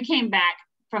 but when you came back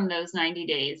from those 90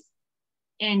 days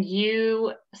and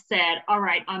you said, all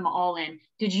right, I'm all in,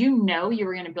 did you know you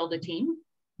were going to build a team?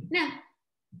 No.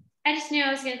 I just knew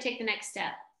I was going to take the next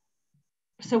step.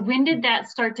 So when did that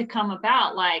start to come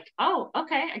about? Like, oh,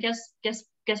 okay, I guess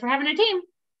we're having a team.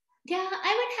 Yeah,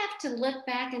 I would have to look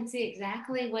back and see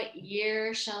exactly what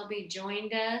year Shelby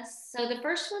joined us. So the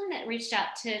first one that reached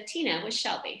out to Tina was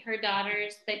Shelby. Her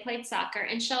daughters, they played soccer,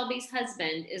 and Shelby's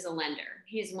husband is a lender.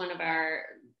 He's one of our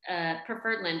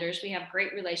preferred lenders. We have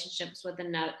great relationships with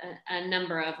a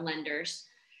number of lenders.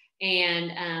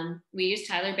 And we use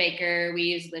Tyler Baker. We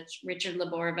use Richard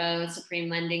Laborvo, Supreme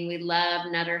Lending. We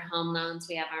love Nutter Home Loans.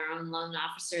 We have our own loan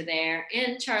officer there.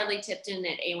 And Charlie Tipton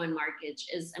at A1 Mortgage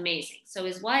is amazing. So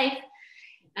his wife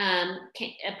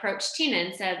approached Tina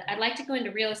and said, I'd like to go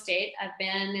into real estate. I've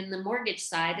been in the mortgage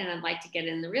side and I'd like to get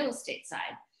in the real estate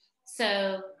side.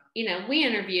 So, we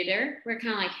interviewed her. We're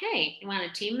kind of like, hey, you want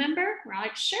a team member? We're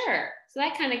like, sure. So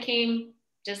that kind of came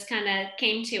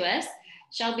to us.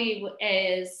 Shelby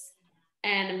is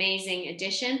an amazing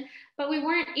addition, but we've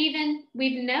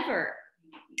never,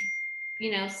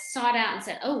 sought out and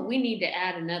said, oh, we need to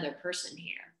add another person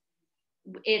here.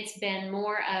 It's been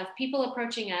more of people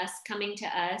approaching us, coming to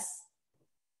us.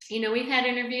 We've had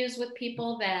interviews with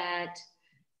people that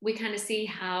we kind of see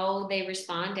how they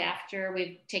respond after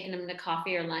we've taken them to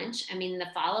coffee or lunch. I mean, the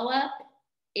follow-up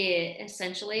is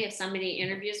essentially if somebody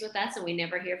interviews with us and we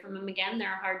never hear from them again,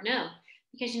 they're a hard no.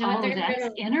 Because you know what?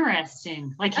 That's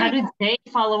interesting. Like, how did they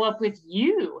follow up with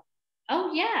you?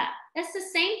 Oh, yeah. That's the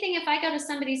same thing if I go to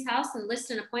somebody's house and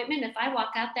list an appointment. If I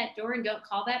walk out that door and don't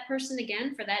call that person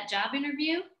again for that job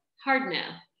interview, hard no.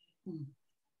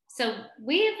 So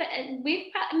we've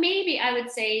maybe I would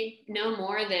say no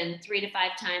more than 3 to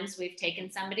 5 times we've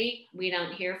taken somebody. We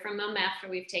don't hear from them after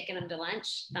we've taken them to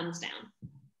lunch. Thumbs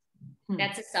down.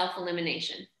 That's a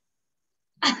self-elimination.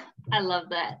 I love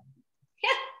that. Yeah.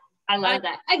 I love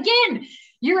that. Again,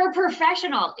 you're a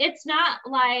professional. It's not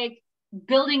like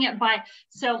building it by,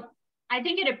 so I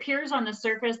think it appears on the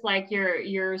surface like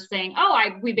you're saying,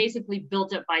 we basically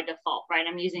built it by default, right?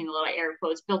 I'm using a little air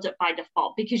quotes, built it by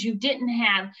default, because you didn't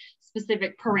have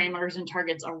specific parameters and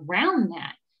targets around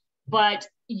that. But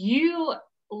you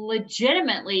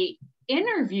legitimately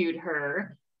interviewed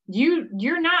her.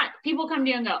 You're not, people come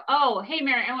to you and go, oh, hey,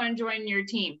 Mary, I want to join your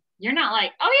team. You're not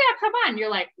like, oh yeah, come on.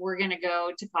 You're like, we're going to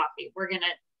go to coffee. We're going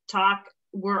to talk.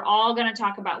 We're all going to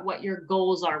talk about what your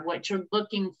goals are, what you're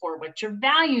looking for, what your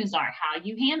values are, how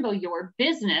you handle your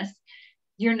business.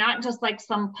 You're not just like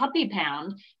some puppy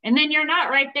pound. And then you're not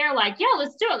right there like, yeah,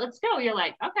 let's do it. Let's go. You're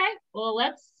like, okay, well,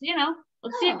 let's see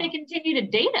if they continue to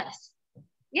date us.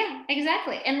 Yeah,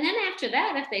 exactly. And then after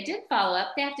that, if they did follow up,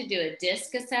 they have to do a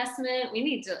DISC assessment.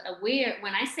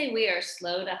 When I say we are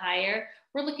slow to hire,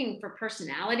 we're looking for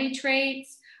personality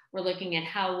traits. We're looking at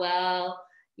how well,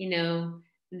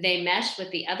 they mesh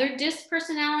with the other DISC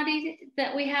personalities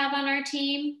that we have on our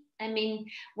team. I mean,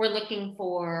 we're looking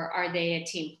for, are they a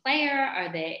team player?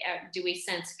 Do we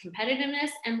sense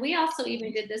competitiveness? And we also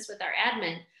even did this with our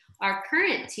admin. Our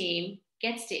current team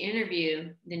gets to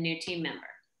interview the new team member.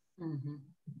 Mm-hmm.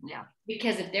 Yeah.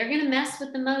 Because if they're going to mess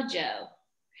with the mojo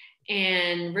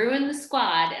and ruin the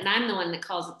squad, and I'm the one that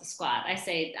calls it the squad. I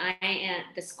say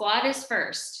the squad is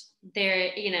first.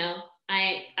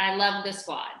 I love the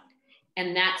squad,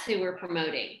 and that's who we're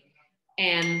promoting.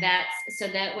 And so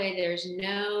that way there's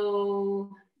no,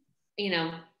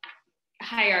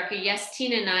 hierarchy. Yes,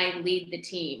 Tina and I lead the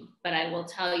team, but I will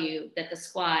tell you that the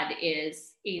squad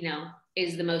is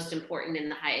the most important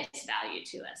and the highest value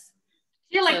to us.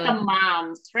 You're like the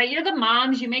moms, right? You're the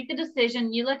moms, you make the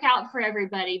decision, you look out for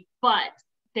everybody, but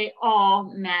they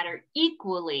all matter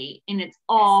equally, and it's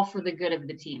all for the good of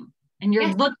the team. And you're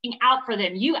looking out for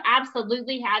them. You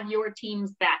absolutely have your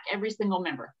team's back, every single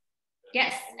member.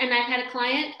 Yes. And I had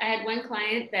one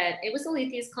client that it was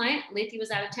Alethia's client. Alethea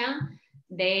was out of town.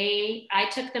 I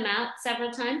took them out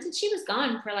several times, and she was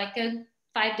gone for like a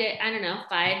 5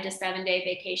 to 7 day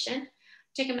vacation.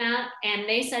 Took them out, and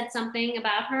they said something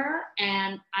about her,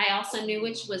 and I also knew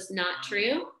which was not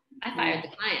true. I fired the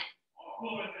client.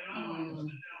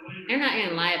 They're not going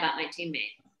to lie about my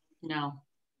teammate. No.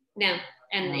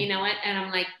 And you know what? And I'm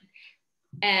like,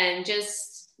 and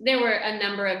just, there were a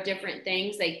number of different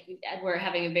things. They were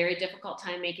having a very difficult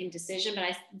time making decision, but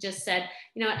I just said,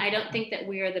 you know what? I don't think that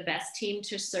we are the best team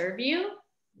to serve you.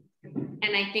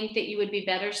 And I think that you would be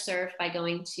better served by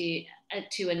going to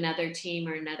another team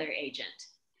or another agent.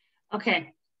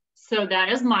 Okay. So that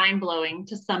is mind-blowing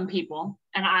to some people.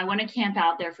 And I want to camp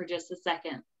out there for just a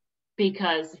second,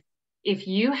 because if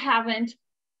you haven't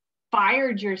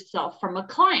fired yourself from a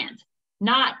client,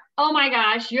 not, oh my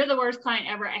gosh, you're the worst client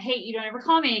ever, I hate you, don't ever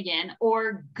call me again,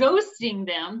 or ghosting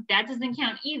them, that doesn't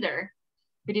count either.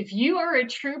 But if you are a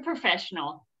true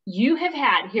professional you have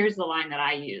had, here's the line that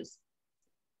I use.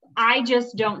 I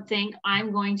just don't think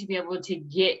I'm going to be able to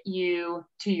get you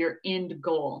to your end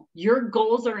goal. Your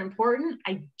goals are important.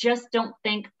 I just don't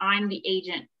think I'm the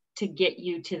agent to get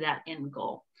you to that end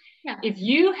goal. Yeah. If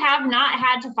you have not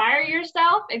had to fire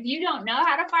yourself, if you don't know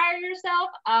how to fire yourself,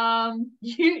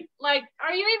 you like,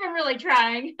 are you even really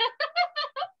trying?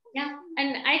 Yeah.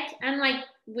 And I'm like,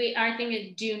 our thing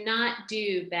is, do not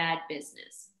do bad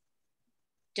business.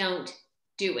 Don't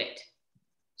do it.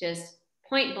 Just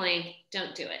point blank,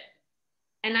 don't do it.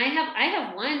 And I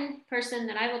have one person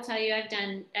that I will tell you, I've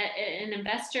done an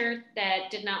investor that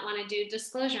did not want to do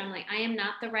disclosure. I'm like, I am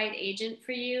not the right agent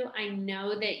for you. I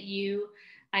know that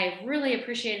I've really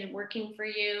appreciated working for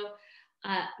you.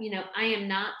 I am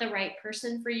not the right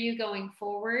person for you going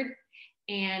forward.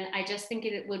 And I just think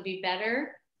it would be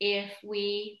better if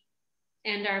we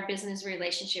end our business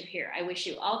relationship here. I wish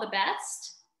you all the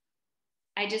best.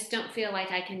 I just don't feel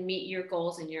like I can meet your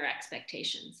goals and your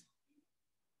expectations.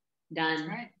 Done. That's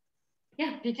right.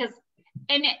 Yeah. Because,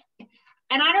 and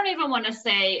I don't even want to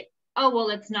say, oh, well,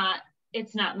 it's not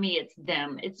me, it's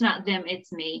them. It's not them,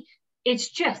 it's me. It's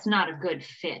just not a good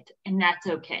fit. And that's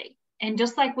okay. And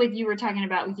just like with you were talking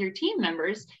about with your team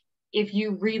members, if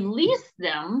you release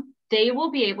them, they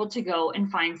will be able to go and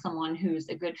find someone who's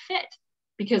a good fit.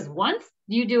 Because once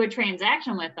you do a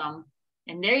transaction with them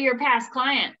and they're your past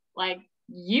client, like,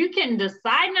 you can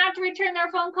decide not to return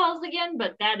their phone calls again,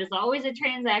 but that is always a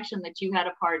transaction that you had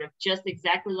a part of, just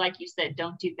exactly like you said,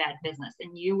 don't do bad business.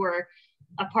 And you were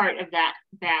a part of that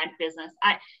bad business.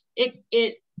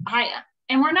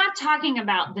 And we're not talking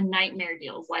about the nightmare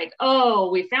deals like,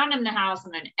 oh, we found him the house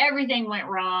and then everything went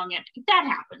wrong. And that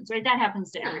happens, right? That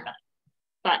happens to everybody.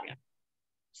 But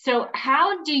so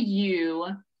how do you,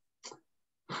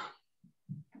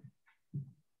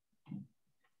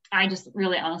 I just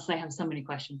really honestly have so many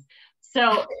questions. So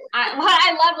what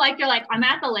I love, like, you're like, I'm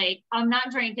at the lake, I'm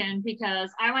not drinking because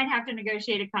I might have to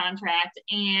negotiate a contract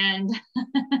and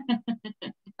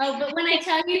oh, but when I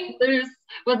tell you loose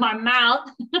with my mouth.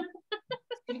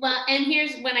 Well, and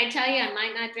here's when I tell you I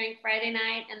might not drink Friday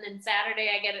night and then Saturday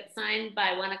I get it signed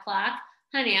by 1 o'clock,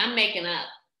 honey, I'm making up.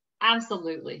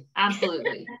 Absolutely.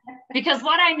 Absolutely. Because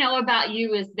what I know about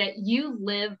you is that you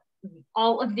live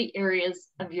all of the areas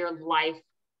of your life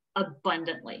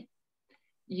abundantly.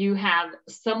 You have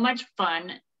so much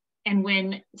fun. And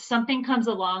when something comes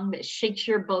along that shakes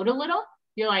your boat a little,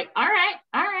 you're like, all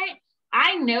right.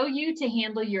 I know you to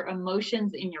handle your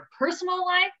emotions in your personal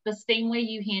life the same way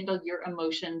you handle your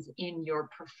emotions in your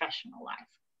professional life.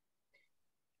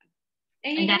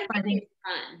 And that's one thing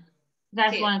fun.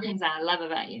 That's one of the things that I love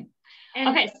about you. And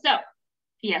okay, so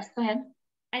yes, go ahead.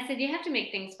 I said you have to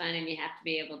make things fun and you have to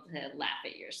be able to laugh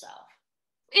at yourself.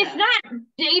 It's not,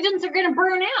 the agents are going to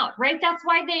burn out, right? That's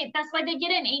why they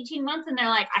get in 18 months and they're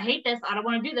like, I hate this. I don't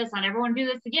want to do this. I never want to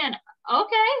do this again.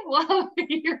 Okay, well,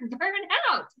 you're burning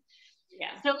out.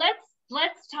 Yeah. So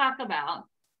let's talk about,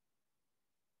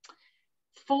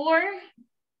 for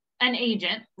an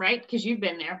agent, right? Because you've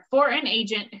been there, for an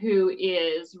agent who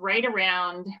is right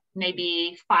around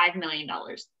maybe $5 million.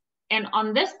 And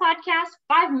on this podcast,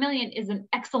 5 million is an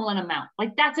excellent amount.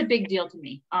 Like, that's a big deal to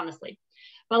me, honestly.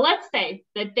 But let's say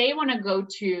that they want to go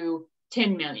to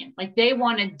 10 million, like they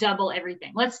want to double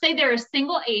everything. Let's say they're a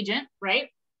single agent, right?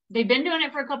 They've been doing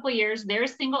it for a couple of years. They're a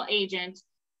single agent,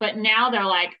 but now they're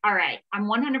like, all right, I'm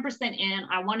 100% in.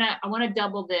 I want to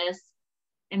double this.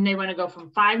 And they want to go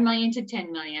from 5 million to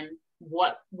 10 million.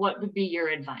 What would be your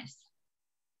advice?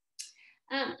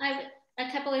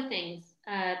 A couple of things.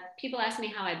 People ask me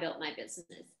how I built my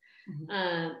business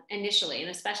initially, and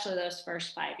especially those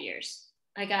first 5 years.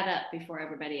 I got up before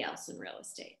everybody else in real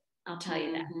estate. I'll tell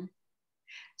you that.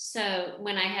 So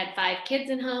when I had 5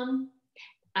 kids at home,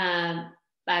 I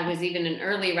was even an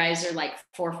early riser, like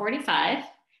 4:45,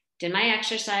 did my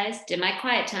exercise, did my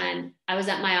quiet time. I was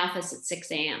at my office at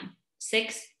 6 a.m.,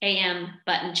 6 a.m.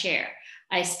 button chair.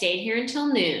 I stayed here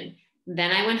until noon.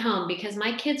 Then I went home because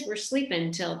my kids were sleeping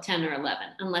until 10 or 11,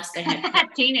 unless they had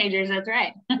teenagers. That's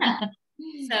right. Yeah.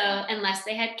 So unless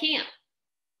they had camp.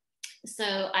 So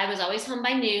I was always home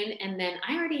by noon, and then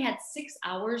I already had 6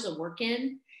 hours of work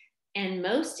in. And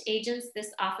most agents,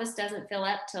 this office doesn't fill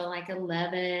up till like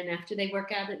 11 after they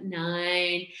work out at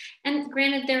 9. And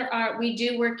granted, we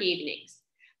do work evenings.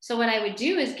 So what I would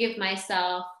do is give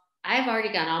myself, I've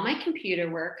already done all my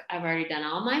computer work. I've already done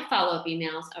all my follow-up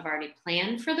emails. I've already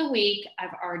planned for the week.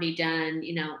 I've already done,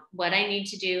 what I need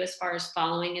to do as far as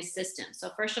following a system.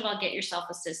 So first of all, get yourself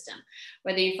a system,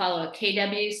 whether you follow a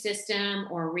KW system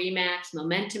or Remax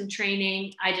momentum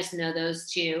training. I just know those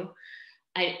two.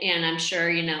 and I'm sure,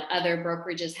 you know, other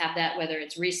brokerages have that, whether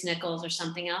it's Reese Nichols or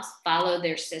something else, follow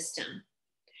their system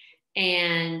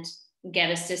and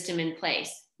get a system in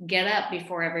place. Get up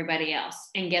before everybody else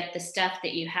and get the stuff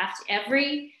that you have to,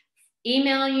 every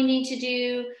email you need to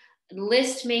do,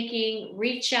 list making,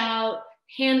 reach out,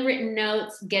 handwritten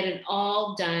notes, get it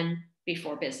all done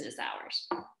before business hours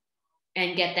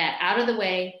and get that out of the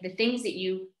way. The things that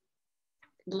you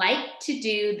like to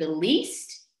do the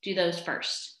least, do those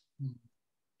first.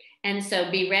 And so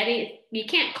be ready. You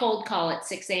can't cold call at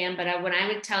 6 a.m. But when I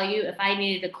would tell you, if I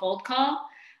needed a cold call,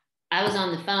 I was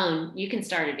on the phone. You can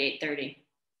start at 8:30.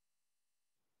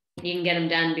 You can get them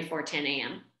done before 10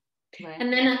 a.m. Right.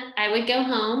 And then I would go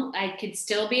home. I could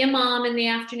still be a mom in the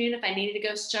afternoon if I needed to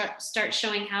go start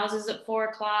showing houses at 4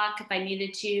 o'clock, if I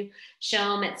needed to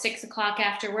show them at 6 o'clock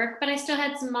after work, but I still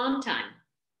had some mom time.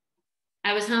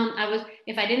 I was home.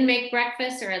 If I didn't make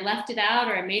breakfast or I left it out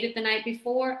or I made it the night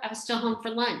before, I was still home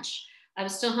for lunch. I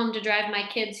was still home to drive my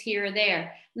kids here or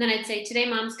there. And then I'd say, today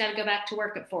mom's got to go back to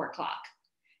work at 4 o'clock.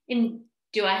 And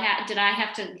did I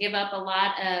have to give up a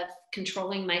lot of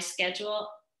controlling my schedule?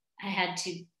 I had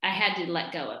to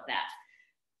let go of that.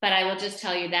 But I will just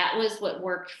tell you, that was what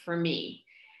worked for me.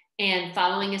 And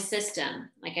following a system,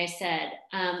 like I said,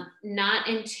 not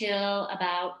until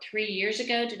about 3 years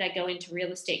ago did I go into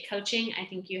real estate coaching. I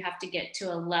think you have to get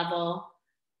to a level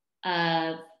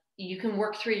of, you can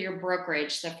work through your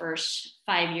brokerage the first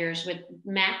 5 years with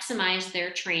maximize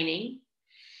their training.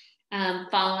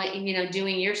 Following, you know,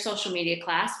 doing your social media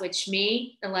class, which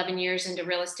me, 11 years into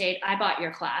real estate, I bought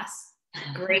your class.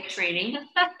 Great training.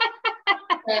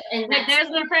 And there's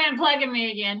my friend plugging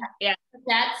me again. Yeah.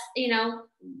 That's, you know,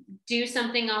 do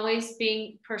something always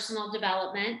being personal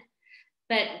development.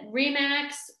 But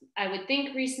Remax, I would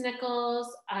think Reese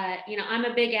Nichols, you know, I'm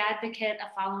a big advocate of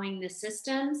following the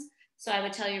systems. So I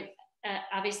would tell you,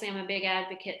 obviously I'm a big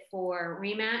advocate for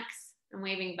Remax. I'm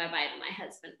waving bye-bye to my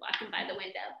husband walking by the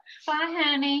window. Bye,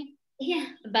 honey. Yeah,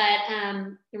 but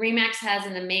Remax has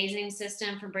an amazing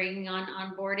system for bringing on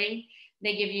onboarding.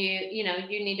 They give you, you know,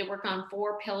 you need to work on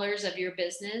 4 pillars of your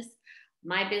business.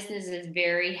 My business is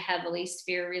very heavily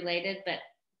sphere related, but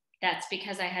that's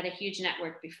because I had a huge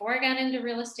network before I got into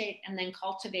real estate, and then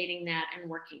cultivating that and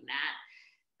working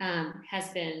that has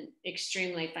been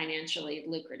extremely financially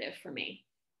lucrative for me.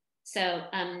 So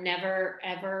I'm never,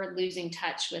 ever losing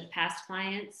touch with past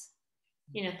clients,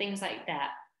 you know, things like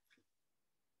that.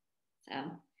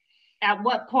 So at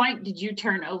what point did you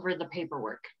turn over the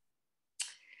paperwork?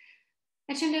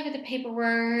 I turned over the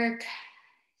paperwork.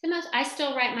 I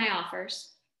still write my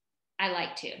offers. I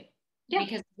like to, yeah.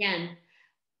 Because again,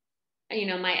 you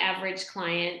know, my average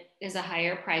client is a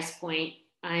higher price point.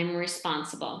 I'm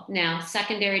responsible. Now,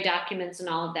 secondary documents and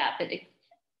all of that, but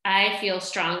I feel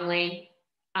strongly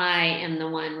I am the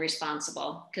one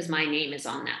responsible because my name is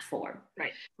on that form.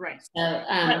 Right. So,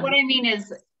 but what I mean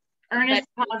is earnest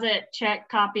deposit check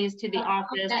copies to the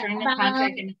office during the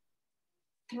contract. And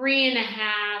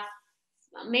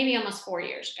 3.5, maybe almost 4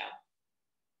 years ago.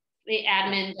 The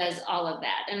admin does all of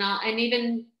that. And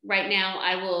even right now,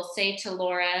 I will say to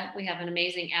Laura, we have an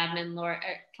amazing admin, Laura,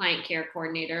 client care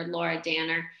coordinator, Laura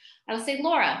Danner. I will say,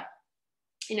 Laura,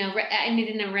 you know, I need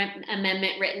an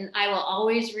amendment written. I will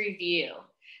always review,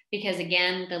 because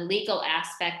again, the legal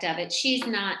aspect of it, she's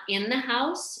not in the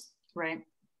house. Right.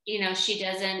 You know, she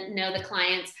doesn't know the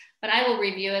clients, but I will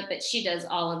review it, but she does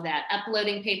all of that,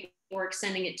 uploading paperwork,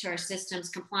 sending it to our systems,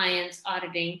 compliance,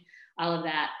 auditing, all of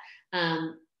that.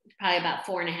 Probably about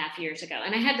 4.5 years ago.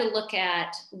 And I had to look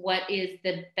at what is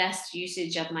the best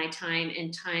usage of my time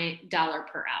and dollar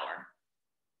per hour.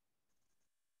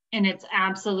 And it's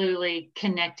absolutely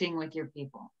connecting with your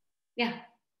people. Yeah,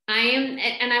 I am.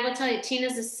 And I will tell you,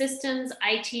 Tina's a systems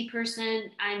IT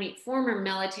person. I'm a former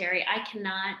military. I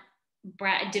cannot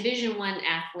brag, Division I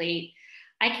athlete.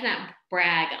 I cannot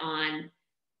brag on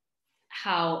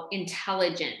how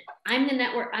intelligent. I'm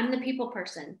the people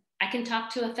person. I can talk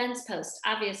to a fence post,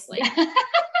 obviously.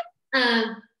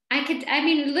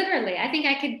 Literally, I think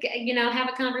I could, you know, have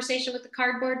a conversation with the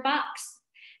cardboard box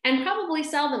and probably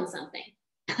sell them something.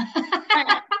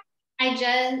 I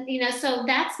just, you know, so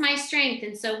that's my strength.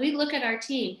 And so we look at our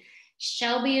team.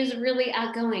 Shelby is really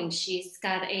outgoing. She's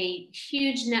got a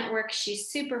huge network. She's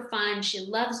super fun. She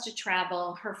loves to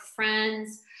travel. Her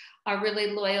friends are really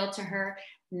loyal to her.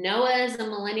 Noah is a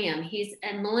millennial.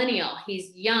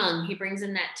 He's young. He brings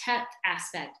in that tech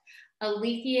aspect.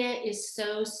 Alethea is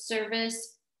so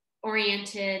service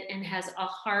oriented and has a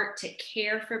heart to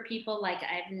care for people like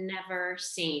I've never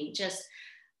seen. Just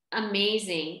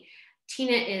amazing.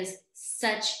 Tina is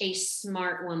such a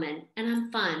smart woman, and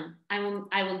I'm fun. I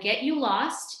will get you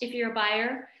lost if you're a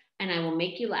buyer, and I will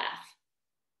make you laugh.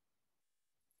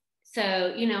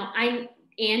 So, you know,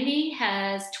 Andy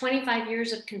has 25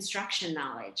 years of construction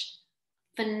knowledge.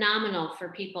 Phenomenal for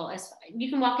people. As you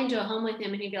can walk into a home with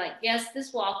him and he'd be like, yes,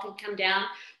 this wall can come down.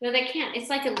 No, they can't. It's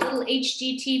like a little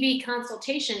HGTV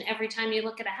consultation every time you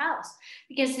look at a house,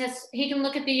 because he can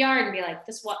look at the yard and be like,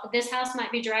 this house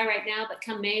might be dry right now, but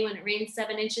come May when it rains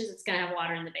 7 inches, it's going to have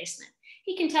water in the basement.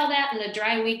 He can tell that in a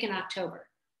dry week in October.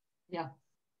 Yeah.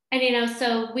 And, you know,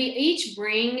 so we each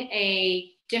bring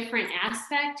a different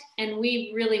aspect, and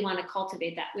we really want to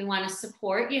cultivate that. We want to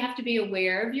support. You have to be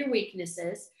aware of your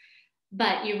weaknesses,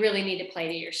 but you really need to play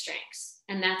to your strengths.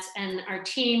 And our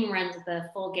team runs the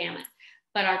full gamut,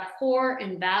 but our core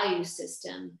and value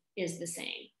system is the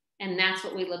same. And that's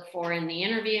what we look for in the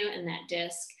interview and that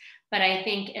disc. But I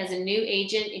think as a new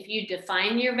agent, if you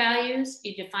define your values,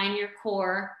 you define your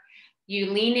core,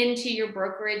 you lean into your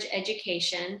brokerage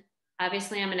education.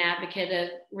 Obviously, I'm an advocate of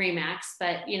RE/MAX,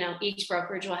 but you know, each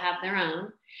brokerage will have their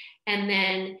own. And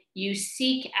then you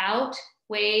seek out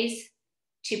ways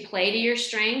to play to your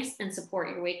strengths and support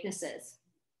your weaknesses.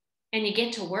 And you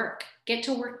get to work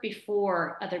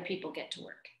before other people get to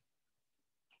work.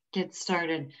 Get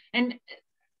started. And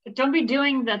don't be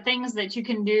doing the things that you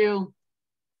can do.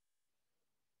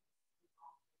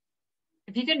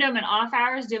 If you can do them in off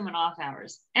hours, do them in off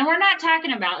hours. And we're not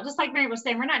talking about, just like Mary was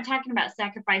saying, we're not talking about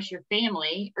sacrifice your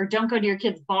family or don't go to your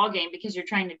kid's ball game because you're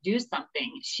trying to do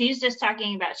something. She's just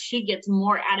talking about she gets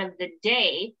more out of the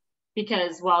day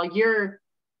because while you're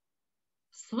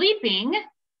sleeping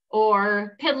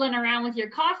or piddling around with your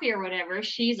coffee or whatever,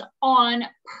 she's on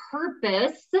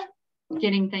purpose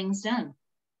getting things done.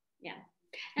 Yeah.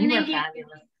 And then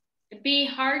fabulous. Be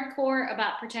hardcore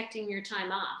about protecting your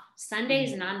time off. Sunday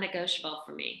is non-negotiable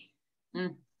for me.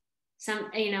 You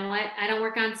know what? I don't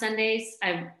work on Sundays.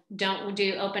 I don't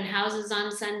do open houses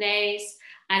on Sundays.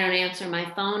 I don't answer my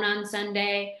phone on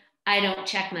Sunday. I don't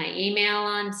check my email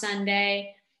on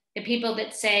Sunday. The people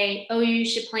that say, oh, you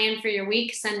should plan for your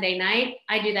week Sunday night,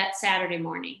 I do that Saturday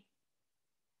morning.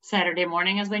 Saturday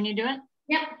morning is when you do it?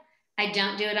 Yep. I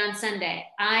don't do it on Sunday.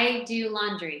 I do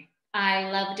laundry.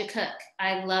 I love to cook.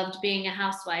 I loved being a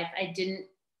housewife. I didn't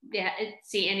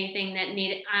see anything that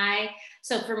needed.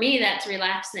 So for me, that's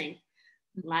relaxing.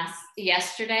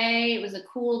 Yesterday, it was a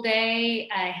cool day.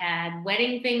 I had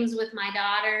wedding things with my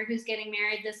daughter who's getting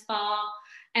married this fall.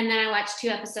 And then I watched 2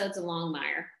 episodes of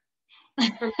Longmire.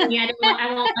 For me,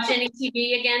 I won't watch any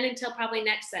TV again until probably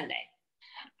next Sunday.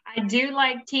 I do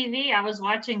like TV. I was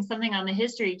watching something on the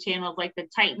History Channel, like the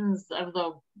Titans of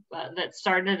the that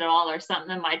started it all or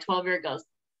something. And my 12-year-old goes,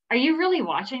 "Are you really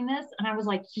watching this?" And I was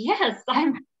like, "Yes,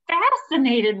 I'm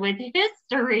fascinated with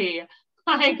history,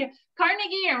 like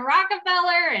Carnegie and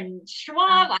Rockefeller and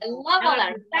Schwab. I love all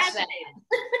that. Fascinated,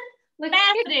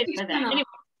 fascinated with that."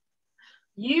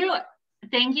 Anyway,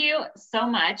 thank you so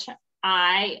much.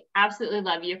 I absolutely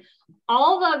love you.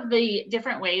 All of the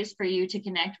different ways for you to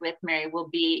connect with Mary will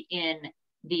be in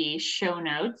the show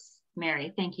notes.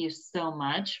 Mary, thank you so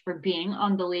much for being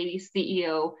on the Lady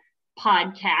CEO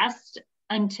podcast.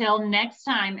 Until next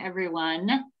time, everyone.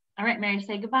 All right, Mary,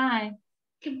 say goodbye.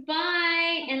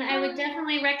 Goodbye. And I would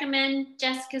definitely recommend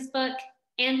Jessica's book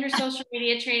and her social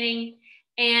media training.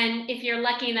 And if you're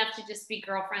lucky enough to just be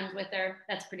girlfriends with her,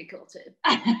 that's pretty cool too.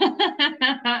 All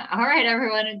right,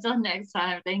 everyone. Until next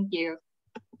time. Thank you.